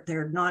though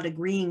they're not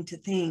agreeing to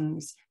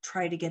things,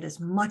 try to get as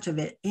much of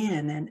it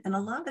in. And a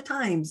lot of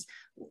times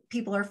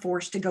people are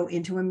forced to go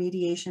into a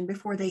mediation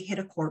before they hit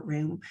a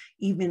courtroom,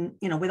 even,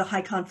 with a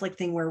high conflict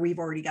thing where we've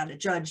already got a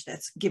judge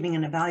that's giving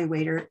an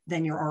evaluator,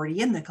 then you're already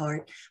in the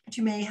court, but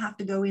you may have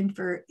to go in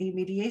for a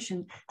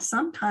mediation.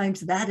 Sometimes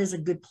that is a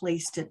good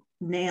place to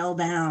nail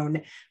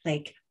down,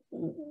 like,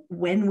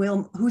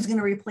 who's going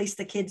to replace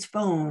the kid's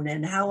phone,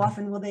 and how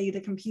often will they, the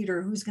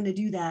computer, who's going to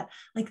do that?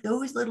 Like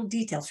those little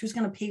details, who's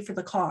going to pay for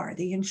the car,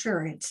 the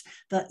insurance,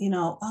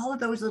 all of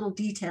those little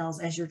details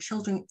as your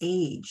children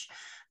age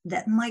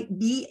that might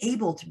be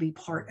able to be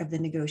part of the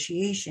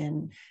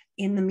negotiation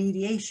in the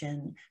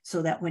mediation,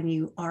 so that when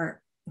you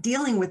are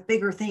dealing with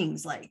bigger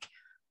things like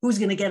who's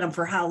going to get them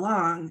for how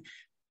long,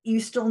 you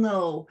still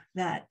know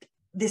that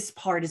this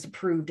part is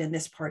approved and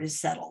this part is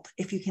settled,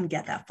 if you can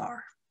get that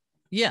far.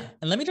 Yeah.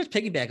 And let me just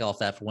piggyback off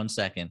that for 1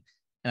 second.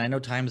 And I know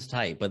time is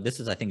tight, but this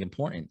is, I think,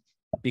 important,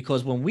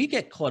 because when we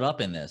get caught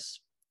up in this,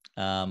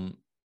 the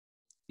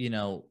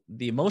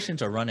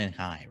emotions are running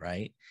high,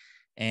 right?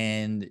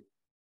 And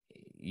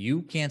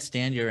you can't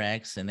stand your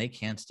ex and they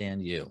can't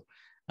stand you.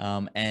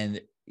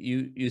 And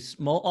you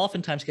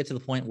oftentimes get to the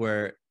point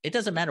where it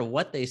doesn't matter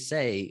what they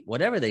say,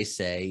 whatever they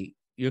say,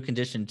 you're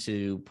conditioned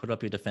to put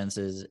up your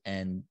defenses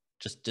and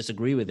just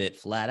disagree with it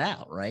flat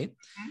out, right?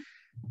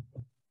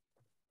 Mm-hmm.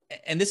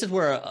 And this is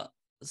where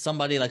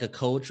somebody like a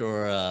coach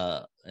or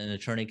an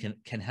attorney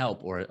can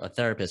help, or a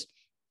therapist,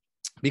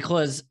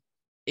 because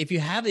if you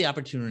have the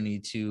opportunity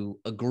to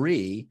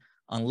agree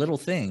on little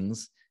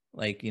things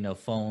like,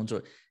 phones,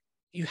 or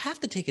you have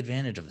to take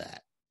advantage of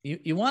that.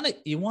 You want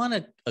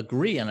to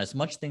agree on as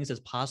much things as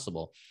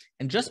possible.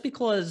 And just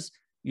because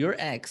your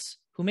ex,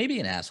 who may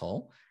be an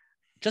asshole,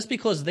 just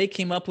because they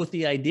came up with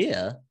the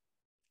idea,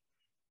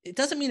 it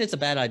doesn't mean it's a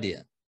bad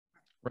idea,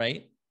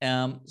 right?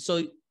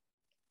 So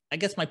I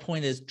guess my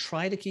point is,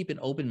 try to keep an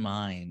open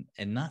mind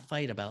and not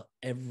fight about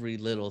every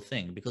little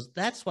thing, because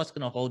that's what's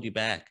going to hold you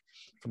back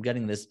from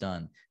getting this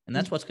done. And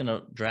that's what's going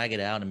to drag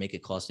it out and make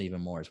it cost even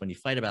more, is when you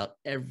fight about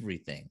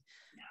everything.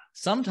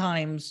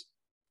 Sometimes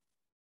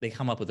they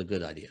come up with a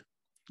good idea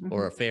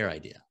or a fair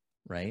idea,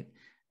 right?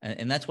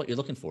 And that's what you're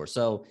looking for.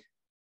 So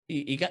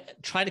you got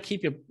try to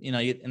keep your,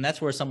 and that's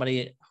where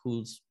somebody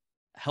who's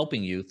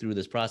helping you through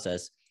this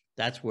process,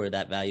 that's where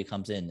that value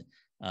comes in,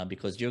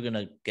 because you're going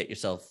to get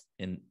yourself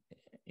in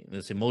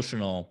this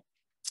emotional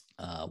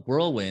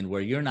whirlwind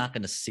where you're not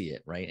going to see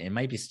it, right? It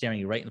might be staring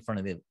you right in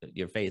front of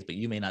your face, but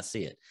you may not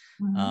see it.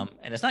 And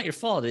it's not your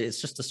fault. It's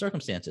just the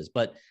circumstances.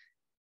 But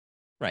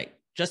right,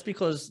 just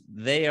because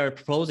they are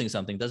proposing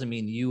something doesn't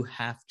mean you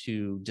have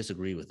to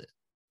disagree with it.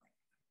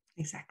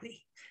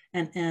 Exactly.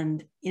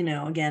 And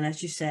again,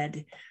 as you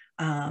said,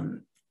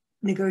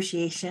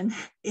 negotiation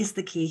is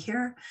the key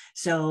here.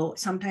 So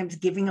sometimes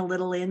giving a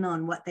little in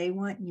on what they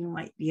want, you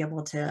might be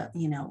able to,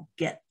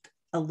 get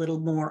a little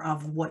more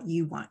of what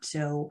you want.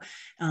 So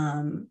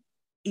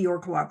your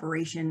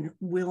cooperation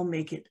will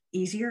make it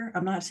easier.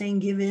 I'm not saying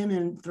give in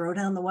and throw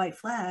down the white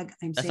flag.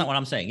 That's not what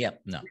I'm saying. Yeah,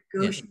 no.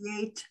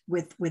 Negotiate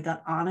with an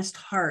honest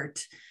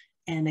heart.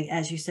 And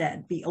as you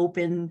said, be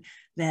open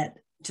that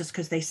just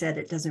because they said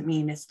it doesn't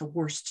mean it's the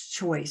worst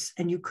choice.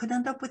 And you could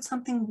end up with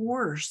something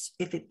worse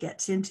if it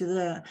gets into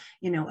the,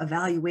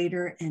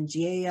 evaluator and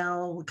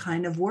GAL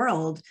kind of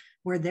world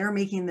where they're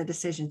making the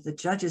decisions, the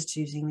judge is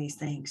choosing these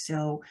things.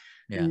 So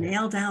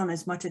nail down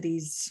as much of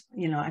these,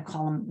 I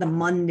call them the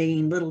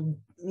mundane little,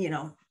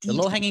 the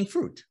low-hanging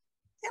fruit.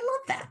 I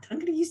love that. I'm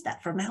going to use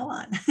that from now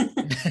on.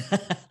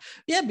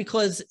 Yeah,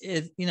 because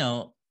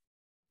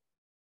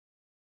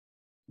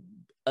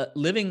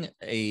living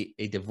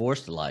a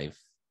divorced life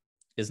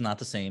is not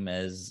the same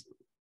as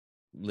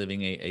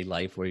living a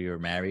life where you're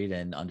married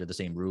and under the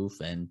same roof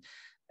and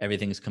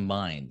everything's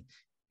combined.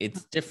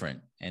 It's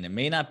different, and it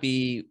may not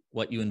be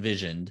what you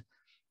envisioned,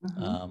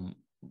 and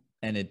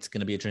it's going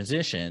to be a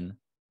transition.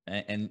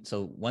 And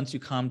so once you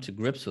come to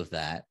grips with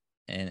that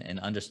and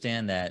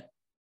understand that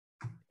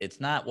it's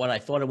not what I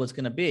thought it was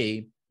going to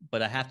be,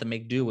 but I have to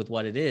make do with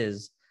what it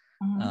is,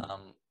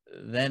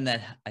 then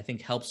that, I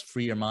think, helps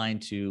free your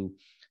mind to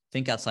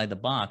think outside the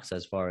box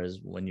as far as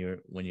when you're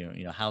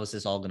how is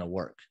this all going to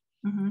work,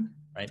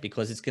 right?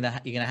 Because you're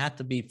gonna have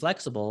to be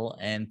flexible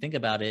and think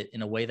about it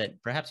in a way that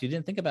perhaps you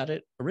didn't think about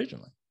it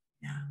originally.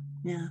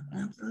 Yeah,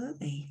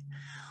 absolutely.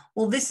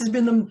 Well, this has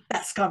been the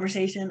best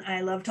conversation. I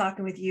love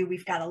talking with you.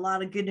 We've got a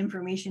lot of good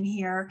information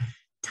here.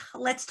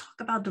 Let's talk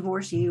about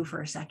Divorce U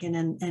for a second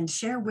and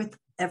share with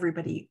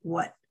everybody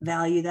what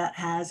value that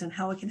has and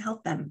how it can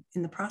help them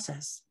in the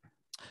process.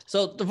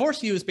 So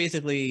Divorce U is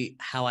basically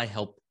how I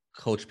help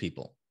coach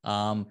people.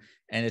 And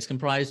it's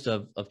comprised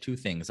of two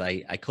things.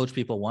 I coach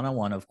people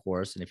one-on-one, of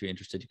course, and if you're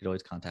interested, you could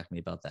always contact me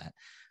about that.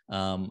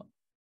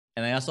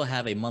 And I also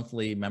have a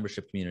monthly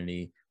membership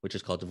community, which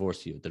is called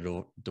Divorce U,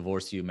 the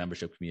Divorce U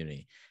membership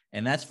community.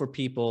 And that's for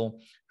people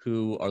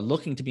who are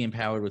looking to be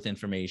empowered with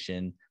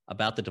information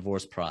about the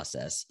divorce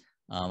process.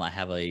 I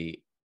have a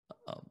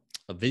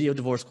video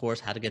divorce course,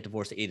 How to Get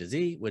Divorced A to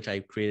Z, which I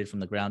created from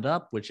the ground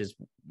up, which is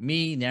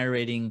me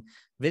narrating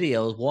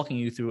videos, walking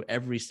you through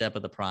every step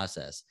of the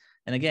process.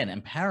 And again,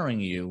 empowering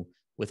you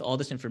with all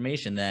this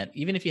information that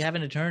even if you have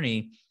an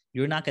attorney,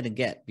 you're not going to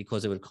get,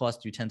 because it would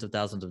cost you tens of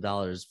thousands of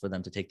dollars for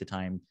them to take the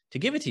time to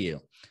give it to you.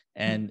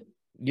 And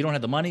you don't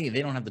have the money,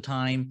 they don't have the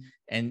time,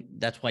 and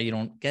that's why you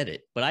don't get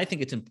it. But I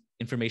think it's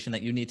information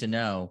that you need to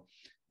know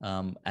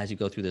as you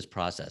go through this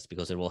process,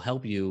 because it will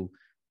help you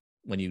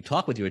when you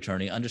talk with your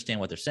attorney, understand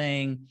what they're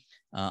saying,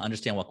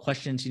 understand what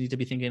questions you need to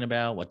be thinking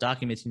about, what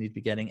documents you need to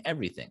be getting,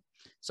 everything.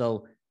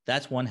 So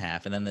that's one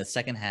half. And then the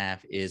second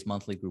half is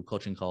monthly group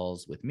coaching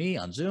calls with me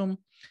on Zoom.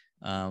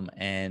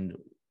 And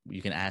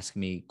you can ask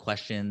me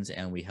questions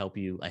and I help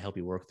you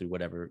work through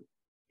whatever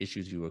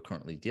issues you are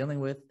currently dealing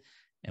with.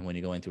 And when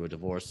you're going through a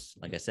divorce,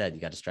 like I said, you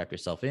got to strap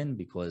yourself in,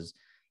 because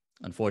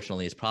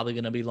unfortunately it's probably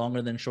going to be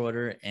longer than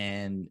shorter.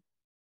 And,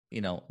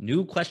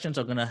 new questions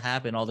are going to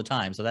happen all the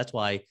time. So that's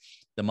why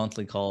the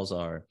monthly calls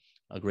are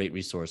a great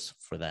resource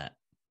for that.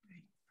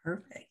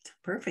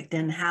 Perfect.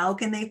 And how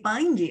can they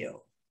find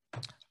you?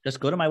 Just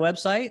go to my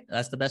website.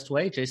 That's the best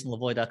way,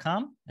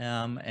 jasonlevoy.com.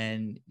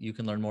 And you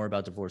can learn more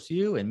about Divorce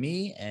You and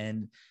me.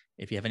 And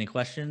if you have any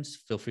questions,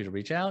 feel free to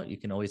reach out. You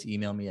can always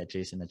email me at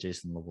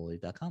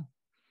jason@jasonlevoy.com.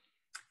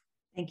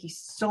 Thank you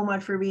so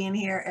much for being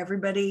here,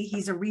 everybody.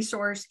 He's a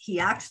resource. He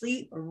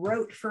actually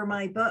wrote for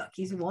my book.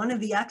 He's one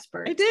of the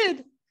experts. I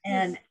did.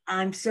 And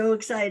I'm so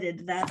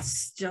excited.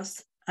 That's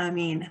just, I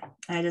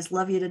just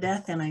love you to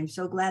death. And I'm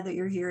so glad that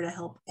you're here to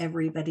help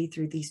everybody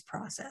through these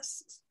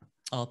processes.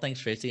 Oh, thanks,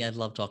 Tracy. I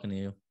love talking to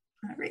you.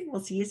 All right.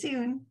 We'll see you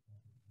soon.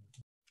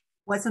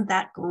 Wasn't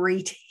that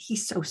great?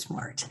 He's so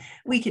smart.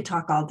 We could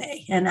talk all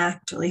day. And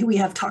actually, we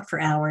have talked for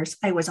hours.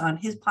 I was on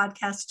his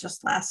podcast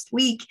just last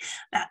week.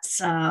 That's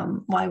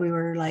why we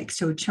were like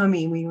so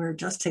chummy. We were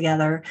just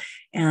together.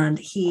 And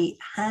he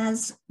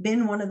has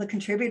been one of the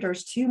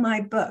contributors to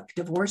my book,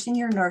 Divorcing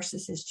Your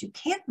Narcissist. You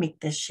Can't Make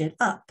This Shit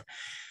Up.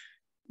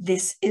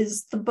 This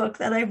is the book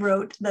that I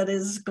wrote that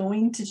is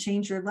going to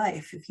change your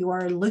life. If you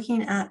are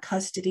looking at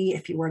custody,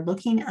 if you are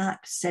looking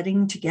at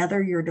setting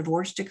together your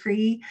divorce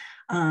decree,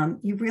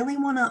 you really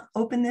want to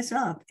open this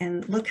up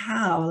and look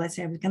how, let's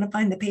say, I'm going to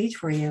find the page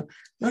for you.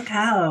 Look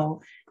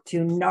how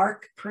to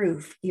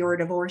narc-proof your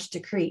divorce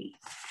decree.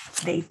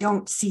 They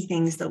don't see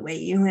things the way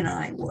you and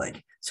I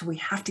would. So we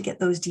have to get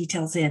those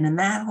details in. And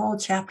that whole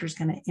chapter is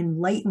going to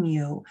enlighten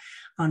you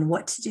on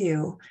what to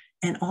do.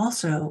 And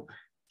also,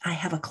 I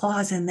have a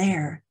clause in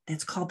there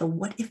that's called the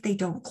 "what if they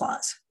don't"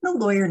 clause. No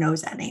lawyer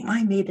knows that name.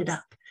 I made it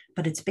up,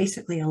 but it's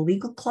basically a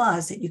legal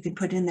clause that you can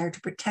put in there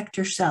to protect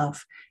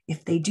yourself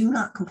if they do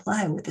not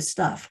comply with the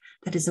stuff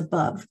that is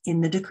above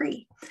in the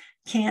decree.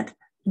 Can't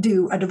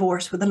do a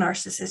divorce with a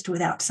narcissist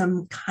without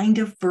some kind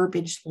of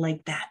verbiage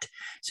like that.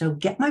 So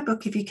get my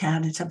book if you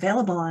can. It's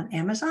available on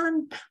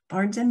Amazon,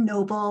 Barnes &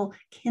 Noble,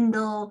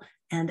 Kindle,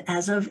 and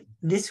as of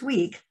this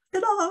week,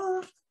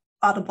 ta-da!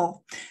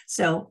 Audible.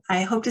 So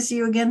I hope to see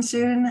you again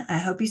soon. I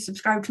hope you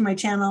subscribe to my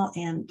channel,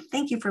 and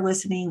thank you for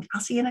listening.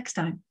 I'll see you next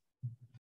time.